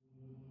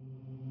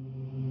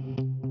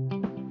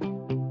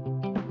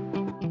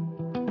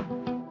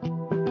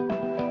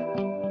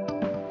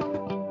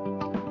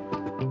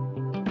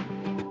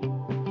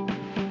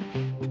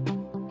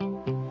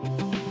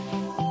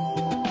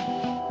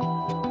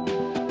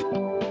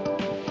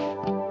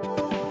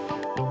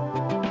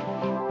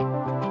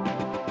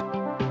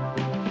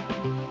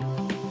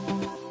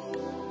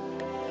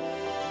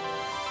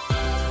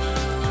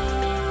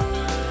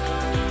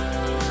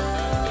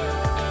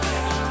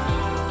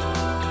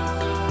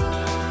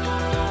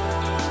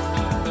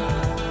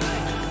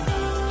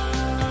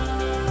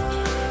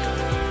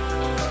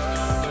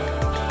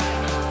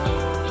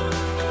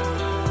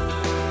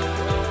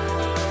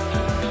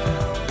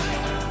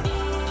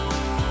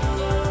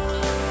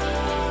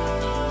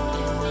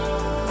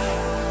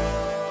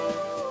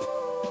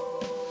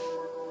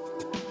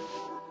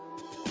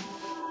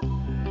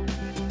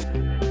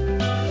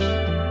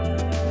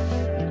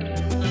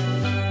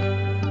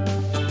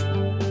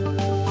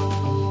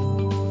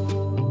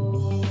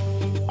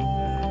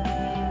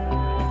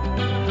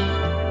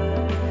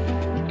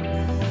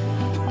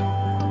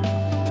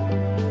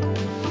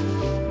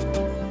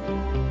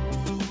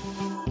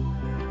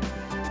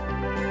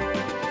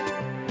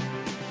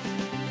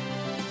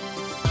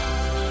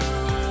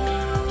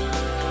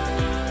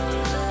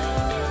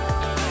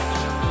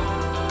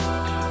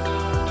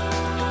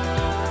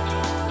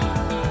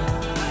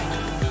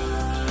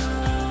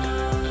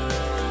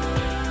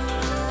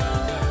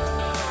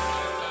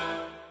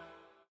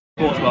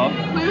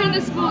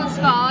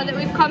 far that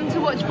we've come to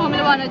watch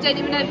Formula 1. I don't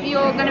even know if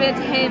you're going to be able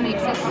to hear me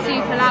because it's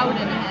super loud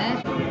in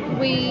here.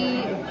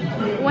 We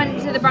went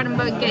to the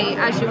Brandenburg Gate,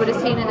 as you would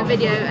have seen in the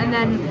video, and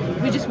then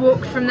we just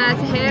walked from there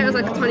to here. It was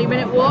like a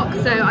 20-minute walk,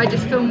 so I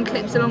just filmed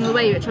clips along the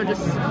way, which I'll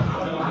just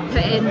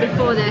put in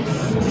before this,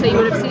 so you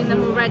would have seen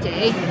them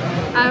already.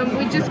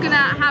 We're just going to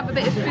have a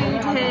bit of food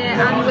here,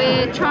 and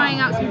we're trying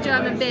out some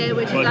German beer,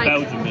 which is like...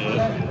 Belgian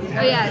beer.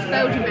 Oh yeah, it's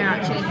Belgian beer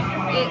actually.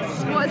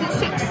 It's, what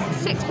is it,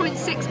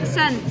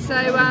 6.6%, so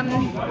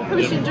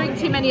probably shouldn't drink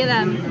too many of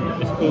them.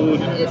 It's called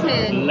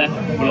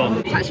Left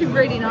Blonde. It's actually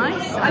really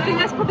nice. I think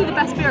that's probably the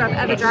best beer I've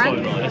ever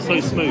drank. So nice.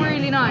 It's so smooth.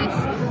 Really nice.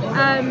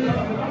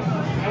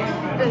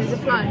 There's a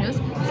fly on yours.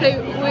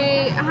 So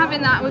we're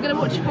having that, we're going to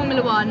watch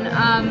Formula 1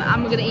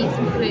 and we're going to eat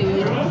some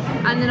food,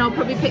 and then I'll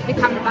probably pick the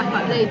camera back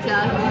up later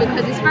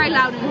because it's very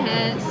loud in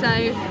here, so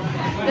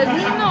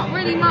there's not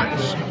really much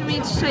for me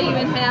to show you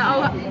in here.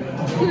 I'll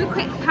do a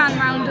quick pan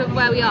round of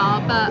where we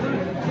are, but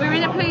we're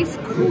in a place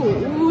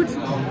called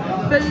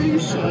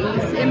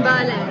Belushi's in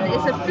Berlin.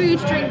 It's a food,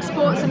 drink,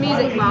 sports and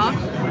music bar.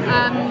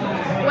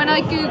 When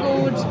I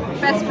googled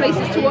best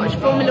places to watch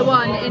Formula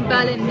 1 in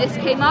Berlin, this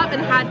came up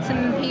and had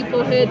some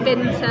people who had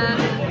been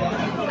to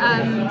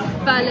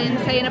Berlin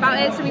saying about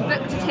it, so we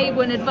booked a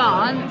table in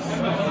advance.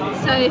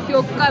 So if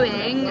you're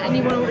going and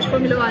you want to watch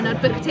Formula 1,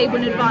 I'd book a table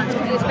in advance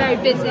because it's very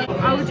busy.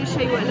 I will just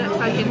show you what it looks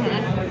like in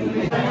here.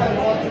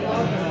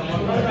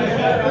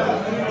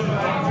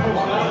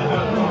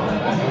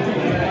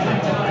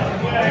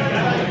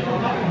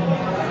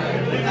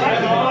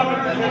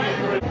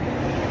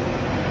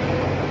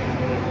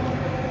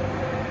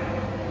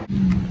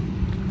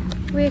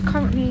 We're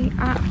currently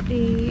at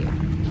the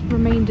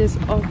remainders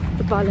of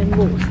the Berlin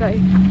Wall, so I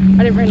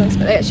didn't realise,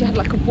 but they actually had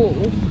like a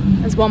wall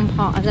as one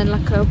part and then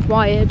like a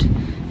wired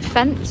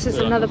fence as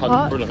another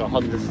part. Like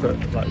 100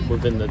 foot like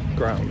within the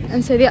ground.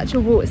 And so the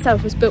actual wall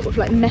itself was built with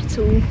like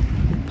metal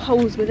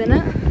poles within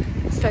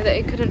it so that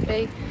it couldn't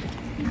be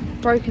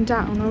broken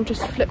down. I'll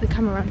just flip the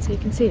camera around so you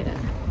can see it.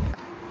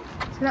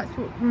 So that's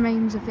what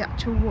remains of the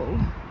actual wall.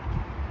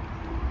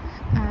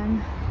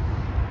 And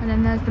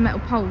then there's the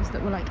metal poles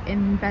that were like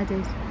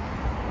embedded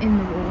in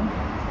the wall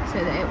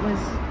so that it was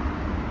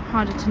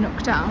harder to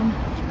knock down.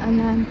 And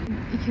then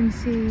you can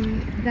see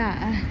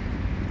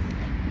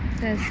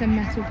there's some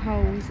metal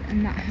poles,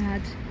 and that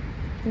had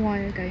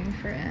wire going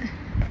through it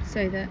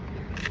so that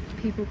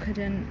people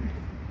couldn't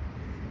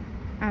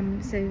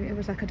so it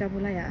was like a double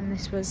layer. And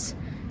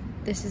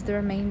this is the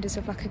remainders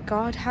of like a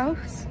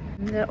guardhouse,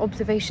 the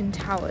observation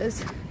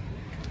towers,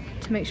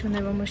 to make sure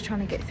no one was trying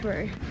to get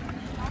through.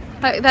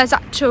 Like there's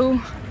actual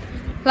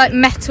like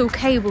metal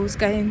cables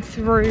going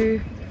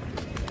through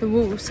the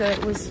wall, so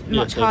it was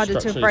much harder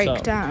to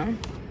break down.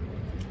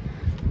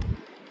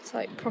 It's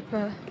like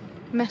proper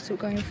metal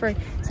going through.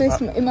 So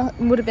this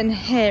would have been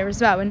here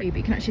as well, but you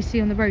can actually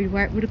see on the road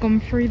where it would have gone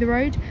through the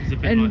road,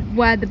 and like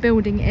where the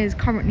building is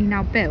currently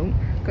now built,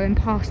 going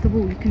past the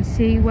wall, you can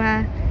see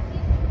where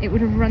it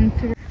would have run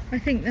through. I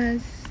think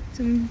there's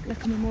some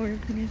like a memorial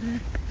thing over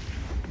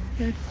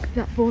there.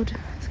 That board.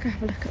 Let's go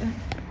have a look at that.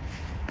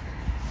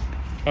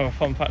 Oh, a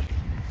fun fact.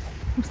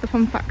 What's the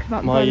fun fact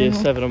about my year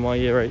 7 and my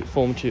year 8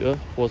 form tutor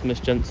was Miss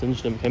Jensen.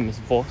 She then became Miss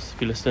Voss.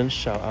 If you listen,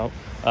 shout out.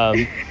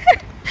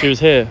 She was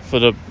here for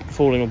the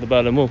falling of the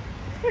Berlin Wall.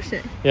 Was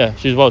she? Yeah,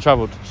 she's well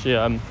travelled. She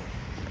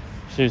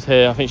was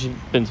here. I think she's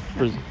been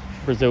to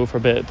Brazil for a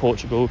bit,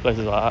 Portugal,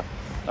 places like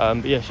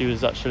that. But yeah, she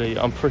was actually.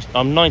 I'm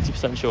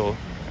 90% sure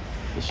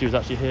that she was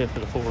actually here for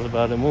the fall of the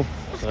Berlin Wall.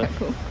 That's quite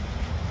cool.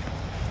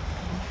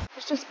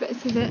 There's just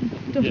bits of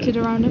it dotted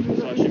around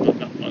everywhere. So like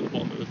the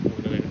bottom of it was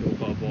falling, and it all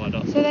barbed wire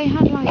up. So they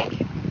had like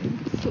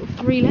sort of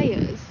 3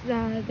 layers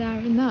there,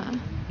 and there.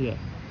 Yeah.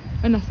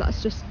 Unless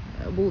that's just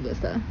a wall that's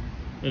there.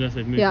 Unless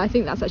they've moved. Yeah, I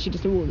think that's actually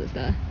just a wall that's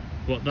there.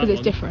 What, that because it's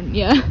one? Different,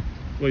 yeah.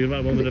 Well, you're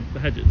that one with the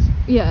hedges?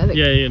 Yeah.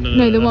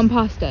 No, the one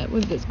past it,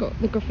 that's got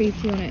the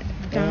graffiti on it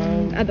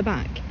down at the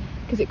back,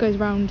 because it goes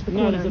round the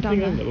corner and down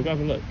there. We'll go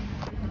have a look.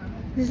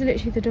 This is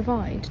literally the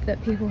divide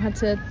that people had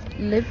to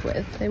live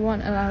with. They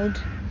weren't allowed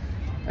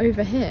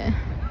over here.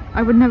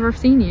 I would never have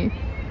seen you.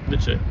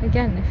 Literally.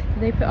 Again, if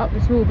they put up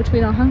this wall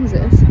between our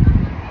houses.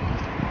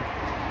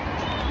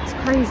 It's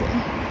crazy.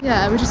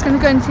 Yeah, we're just going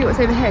to go and see what's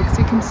over here, because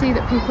we can see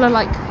that people are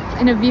like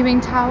in a viewing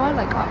tower,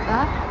 like up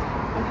there,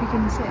 if you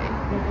can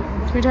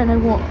see. So we don't know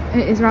what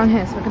it is around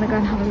here, so we're going to go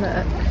and have a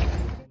look.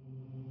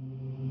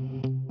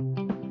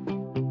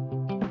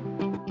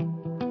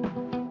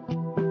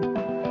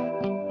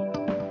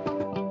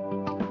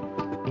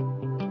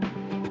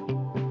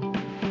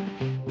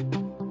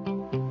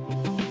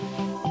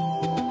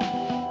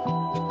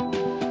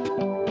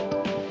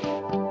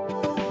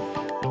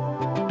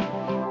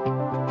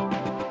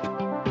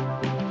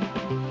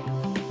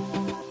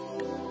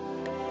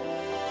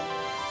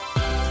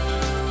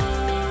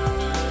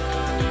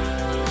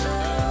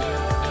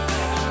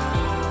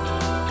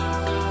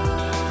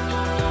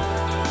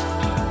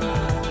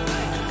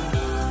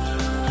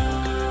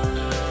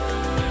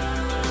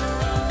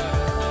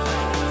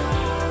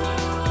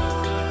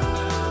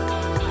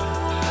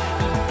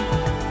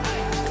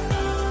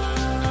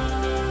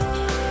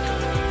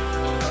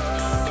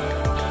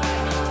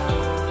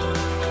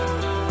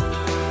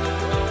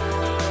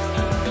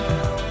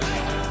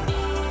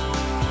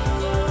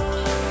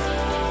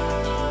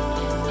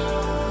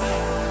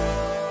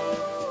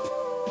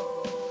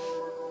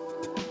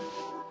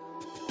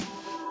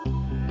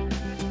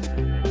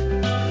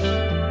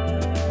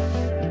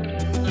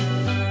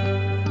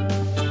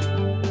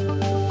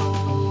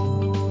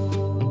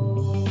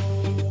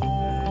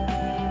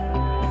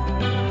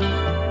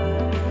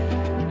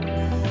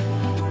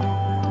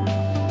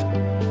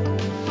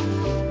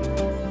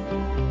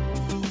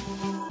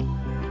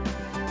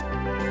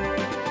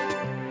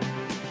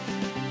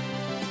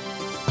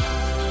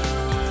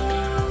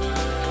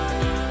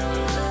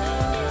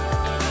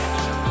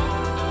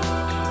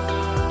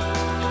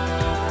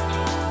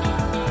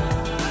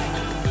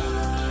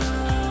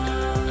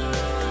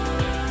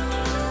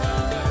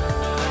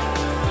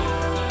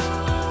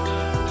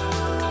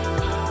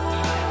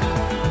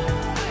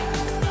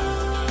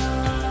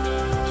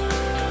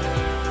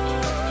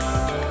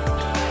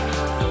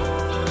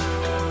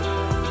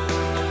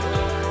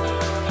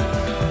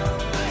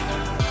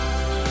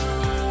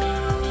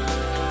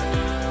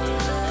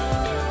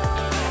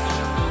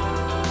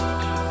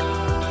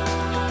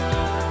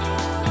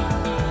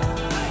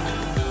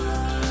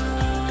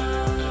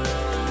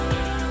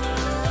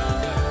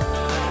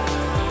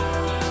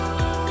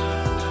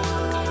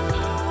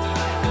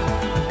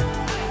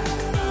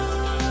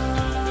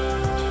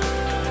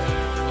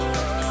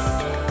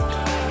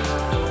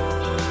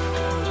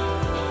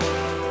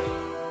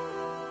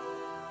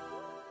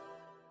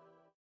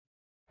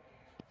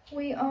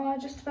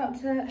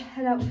 about to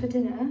head out for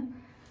dinner.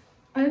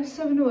 I'm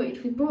so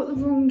annoyed. We brought the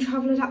wrong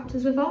travel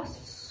adapters with us.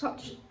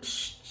 Such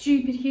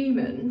stupid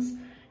humans.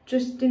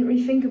 Just didn't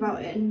really think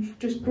about it and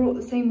just brought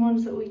the same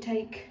ones that we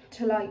take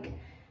to like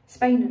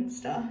Spain and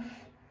stuff.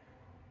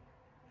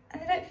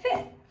 And they don't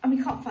fit. And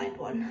we can't find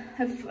one.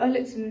 I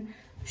looked in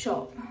the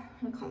shop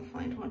and I can't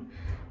find one.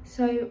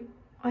 So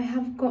I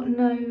have got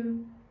no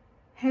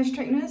hair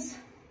straighteners.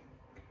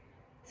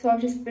 So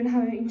I've just been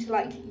having to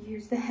like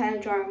use the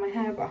hairdryer on my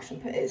hairbrush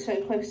and put it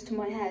so close to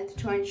my hair to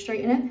try and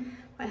straighten it.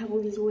 I have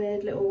all these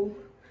weird little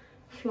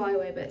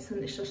flyaway bits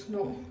and it's just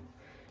not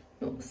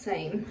the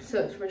same. So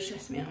it's really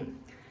stressing me out.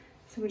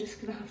 So we're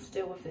just gonna have to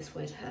deal with this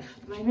weird hair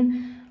for the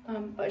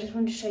moment. But I just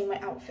wanted to show you my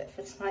outfit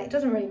for tonight. It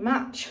doesn't really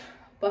match,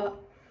 but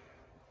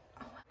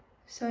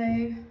so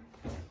I'm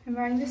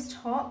wearing this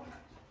top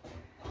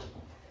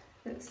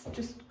that's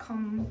just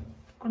gone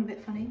a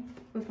bit funny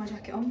with my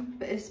jacket on,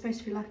 but it's supposed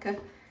to be like a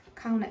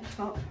cowl neck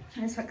top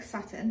and it's like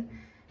satin.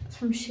 It's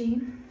from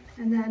Shein.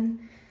 And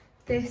then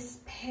this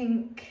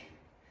pink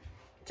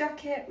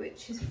jacket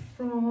which is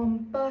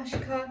from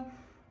Bershka,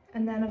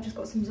 and then I've just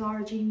got some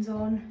Zara jeans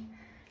on,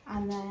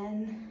 and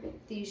then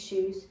these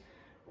shoes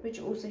which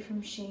are also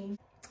from Shein.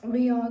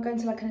 We are going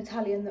to like an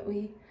Italian that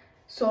we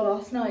saw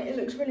last night. It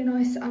looks really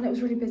nice and it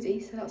was really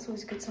busy, so that's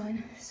always a good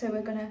sign. So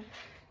we're gonna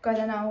go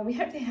there now. We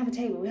hope they have a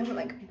table. We haven't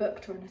like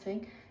booked or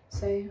anything,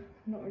 so I'm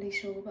not really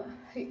sure, but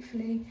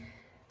hopefully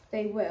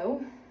they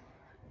will.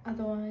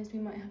 Otherwise we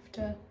might have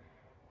to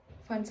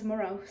find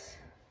somewhere else.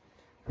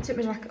 I took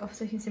my jacket off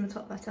so you can see my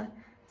top better.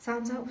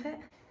 Sam's outfit,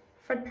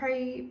 Fred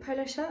Perry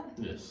polo shirt.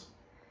 Yes.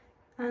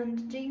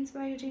 And jeans.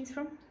 Where are your jeans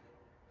from?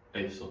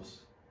 ASOS.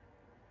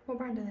 What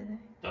brand are they though?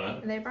 Don't know.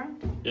 Are they a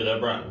brand? Yeah, they're a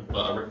brand, but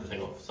I ripped the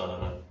thing off, so I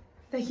don't know.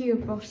 They're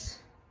Hugo Boss,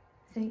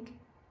 I think.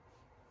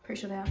 Pretty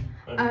sure they are.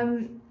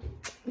 Okay.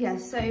 Yeah,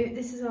 so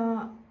this is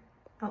our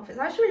outfits.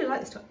 I actually really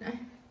like this top now.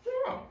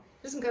 Yeah.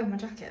 It doesn't go with my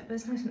jacket, but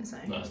it's nice on its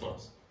own. No, it's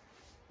nice.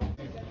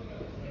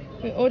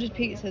 We ordered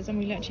pizzas and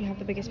we literally have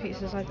the biggest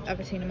pizzas I've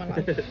ever seen in my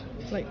life.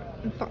 Like,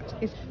 in fact,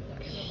 it's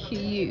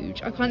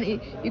huge. You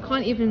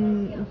can't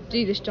even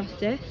do this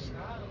justice.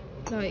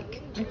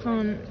 Like, I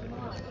can't,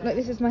 like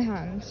this is my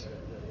hand.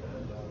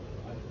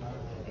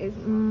 It's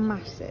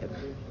massive.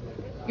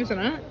 Isn't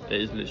it?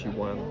 It is literally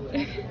wham.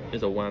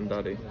 It's a wham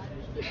daddy.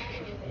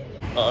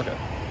 Oh, okay.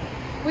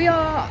 We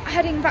are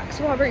heading back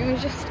to our room.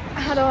 We've just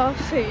had our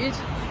food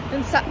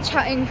and sat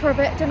chatting for a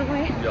bit, didn't we?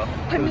 Yeah.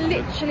 I'm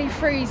literally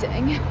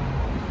freezing.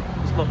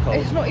 It's not cold.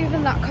 It's not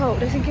even that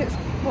cold. I think it's,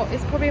 what,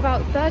 it's probably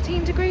about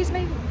 13 degrees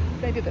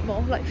maybe a bit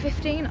more, like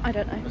 15, I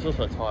don't know. It's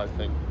also a tired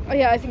thing. Oh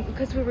yeah, I think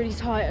because we're really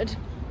tired,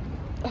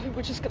 I think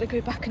we're just gonna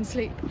go back and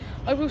sleep.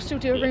 I will still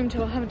do a room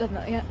tour, I haven't done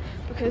that yet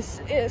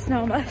because it's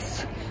now a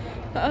mess.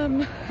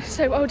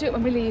 So I'll do it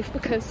when we leave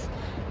because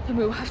then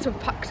we'll have to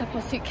have packed up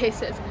our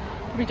suitcases.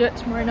 We do it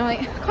tomorrow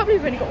night. I can't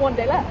believe we've only got one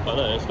day left. I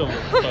know, it's gone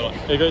so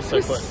like, it goes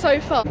so quick. So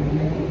far.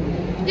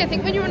 Yeah, I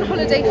think when you're on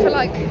holiday for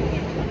like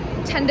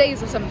 10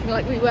 days or something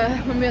like we were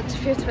when we went to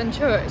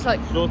Fuerteventura, it's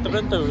like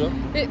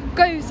it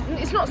goes,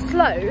 it's not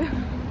slow,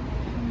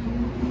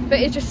 but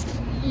it just,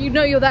 you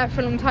know you're there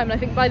for a long time, and I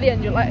think by the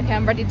end you're like, okay,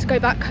 I'm ready to go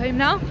back home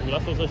now. Well,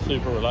 that's also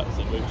super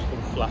relaxing. We've just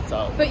been flat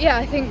out. But yeah,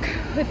 I think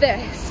with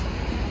this,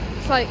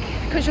 it's like,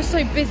 because you're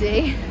so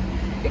busy,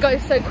 it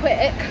goes so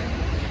quick,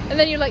 and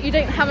then you're like, you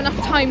don't have enough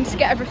time to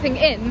get everything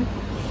in.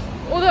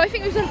 Although I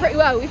think we've done pretty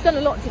well. We've done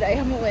a lot today,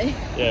 haven't we?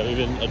 Yeah, we've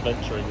been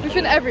adventuring. We've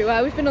been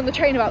everywhere. We've been on the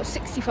train about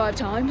 65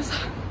 times.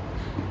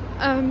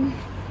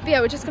 But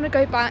yeah, we're just going to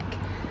go back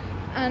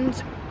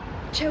and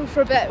chill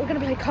for a bit. We're going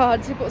to play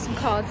cards. We bought some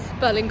cards,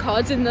 Berlin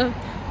cards, in the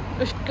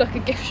like a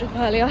gift shop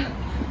earlier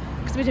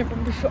because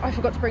I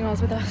forgot to bring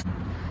ours with us.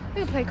 We're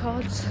going to play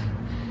cards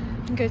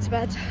and go to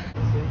bed.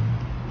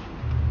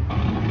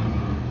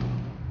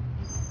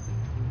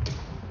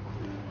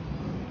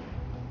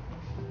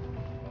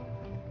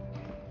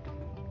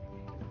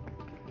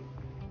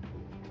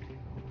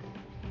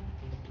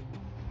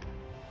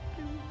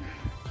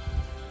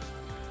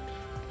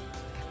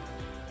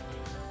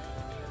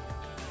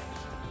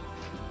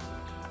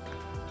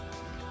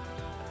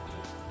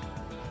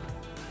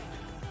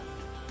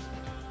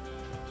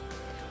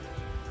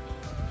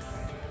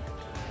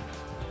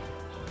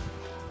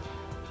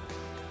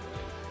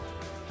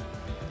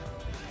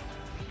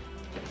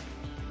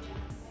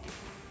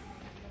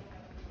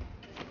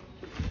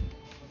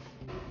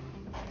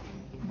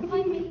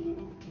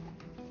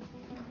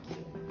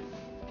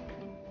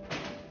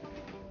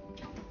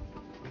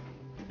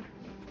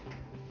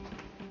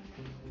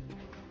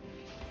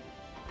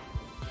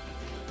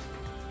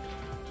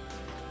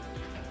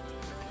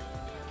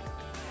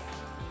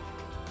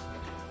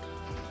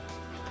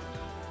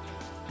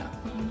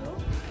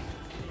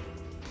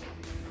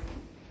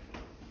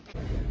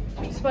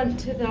 Just went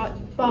to the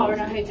bar in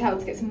our hotel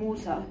to get some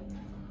water.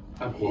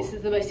 This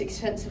is the most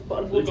expensive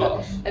bottle of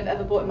water I've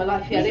ever bought in my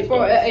life. Yeah, they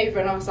brought it over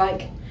and I was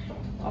like,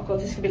 oh god,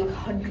 this is gonna be like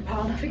 £100.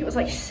 I think it was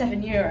like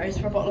 €7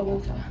 for a bottle of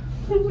water.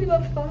 We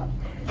love that.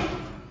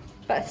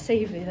 Better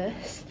save me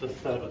this. The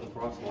third of the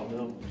price of 1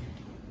 mil.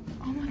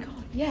 Oh my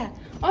god, yeah.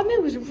 Our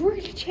meal was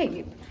really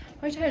cheap.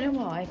 I don't know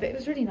why, but it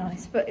was really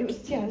nice. But it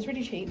was, yeah, it was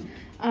really cheap.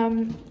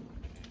 Alright.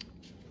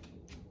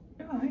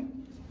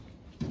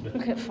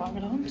 Look at fire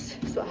alarms.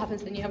 That's what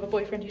happens when you have a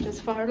boyfriend who does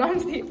fire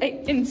alarms. He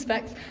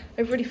inspects.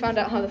 I've already found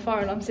out how the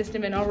fire alarm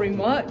system in our room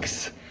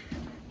works.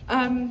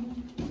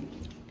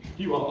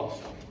 You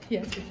asked.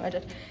 Yes, if I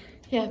did.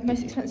 Yeah,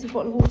 most expensive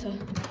bottle of water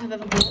I've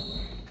ever bought.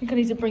 I think I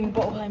need to bring the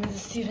bottle home as a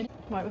souvenir.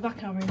 Right, we're back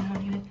in our room now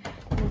anyway.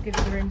 We'll give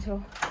you the room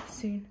tour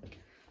soon.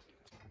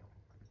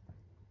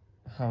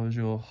 How was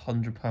your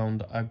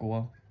 £100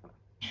 agua?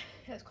 Yeah,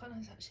 it's quite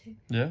nice actually.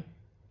 Yeah?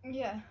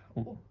 Yeah.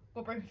 Oh,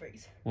 got brain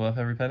freeze. Worth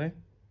every penny?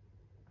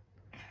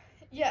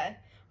 Yeah.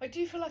 I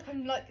do feel like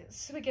I'm like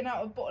swigging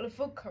out a bottle of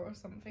vodka or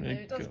something. Yeah,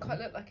 It does quite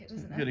look like it,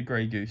 doesn't it? Get a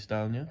Grey Goose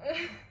down, yeah?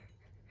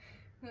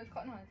 That's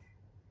quite nice.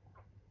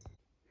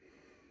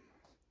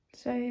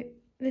 So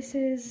this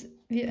is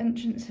the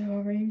entrance of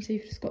our room. So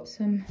you've just got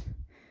some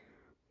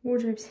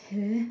wardrobes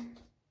here.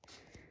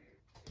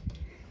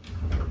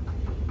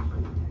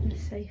 And a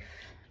safe,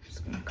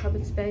 just got a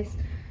cupboard space.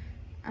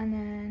 And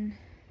then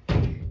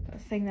got a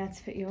thing there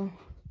to put your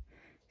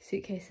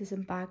suitcases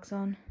and bags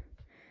on.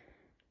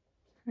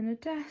 And a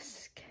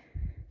desk.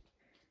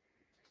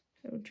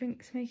 Little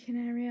drinks making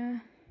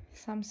area.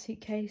 Sam's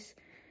suitcase.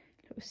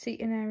 Little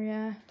seating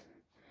area.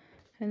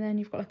 And then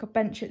you've got like a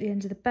bench at the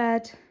end of the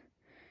bed.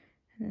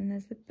 And then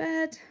there's the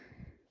bed.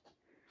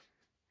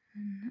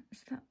 And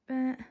that's that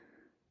bit.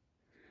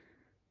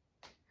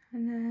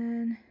 And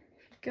then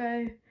if you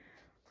go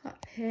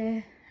up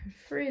here and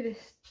through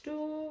this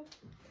door,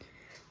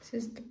 this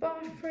is the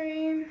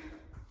bathroom.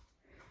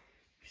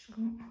 Just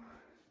got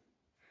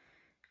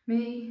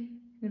me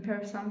in a pair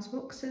of Sam's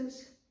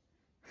boxers.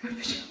 My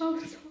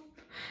pajama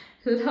top.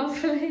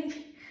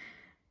 Lovely.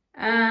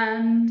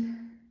 And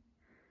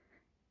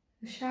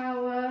the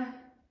shower,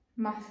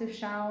 massive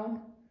shower.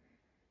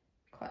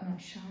 Quite a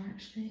nice shower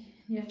actually.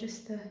 Yeah,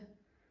 just the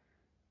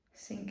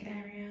sink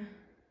area.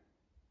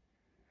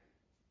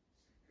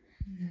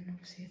 And then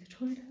obviously the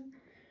toilet.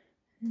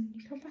 And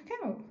you come back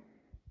out.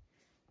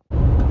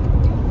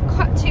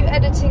 Cut to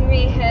editing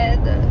me here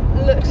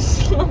that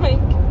looks like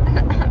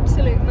an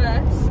absolute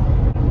mess.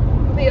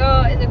 We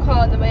are in the car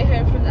on the way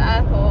home from the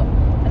airport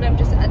and I'm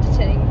just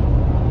editing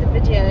the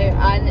video,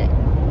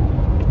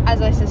 and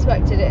as I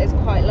suspected it is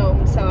quite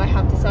long, so I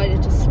have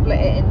decided to split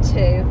it in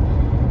two.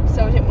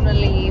 So I didn't want to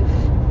leave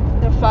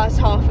the first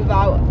half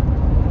without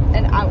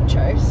an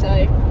outro, so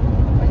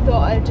I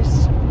thought I'd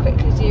just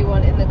quickly do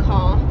one in the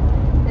car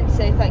and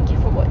say thank you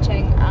for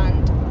watching,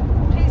 and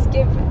please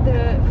give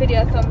the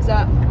video a thumbs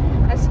up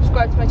and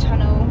subscribe to my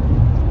channel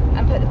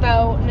and put the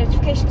bell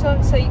notifications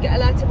on so you get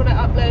alerted when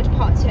I upload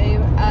part 2,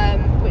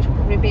 which will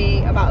probably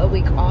be about a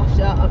week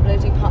after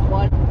uploading part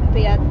 1.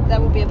 But yeah, there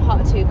will be a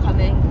part 2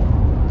 coming.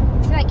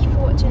 So thank you for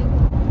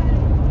watching.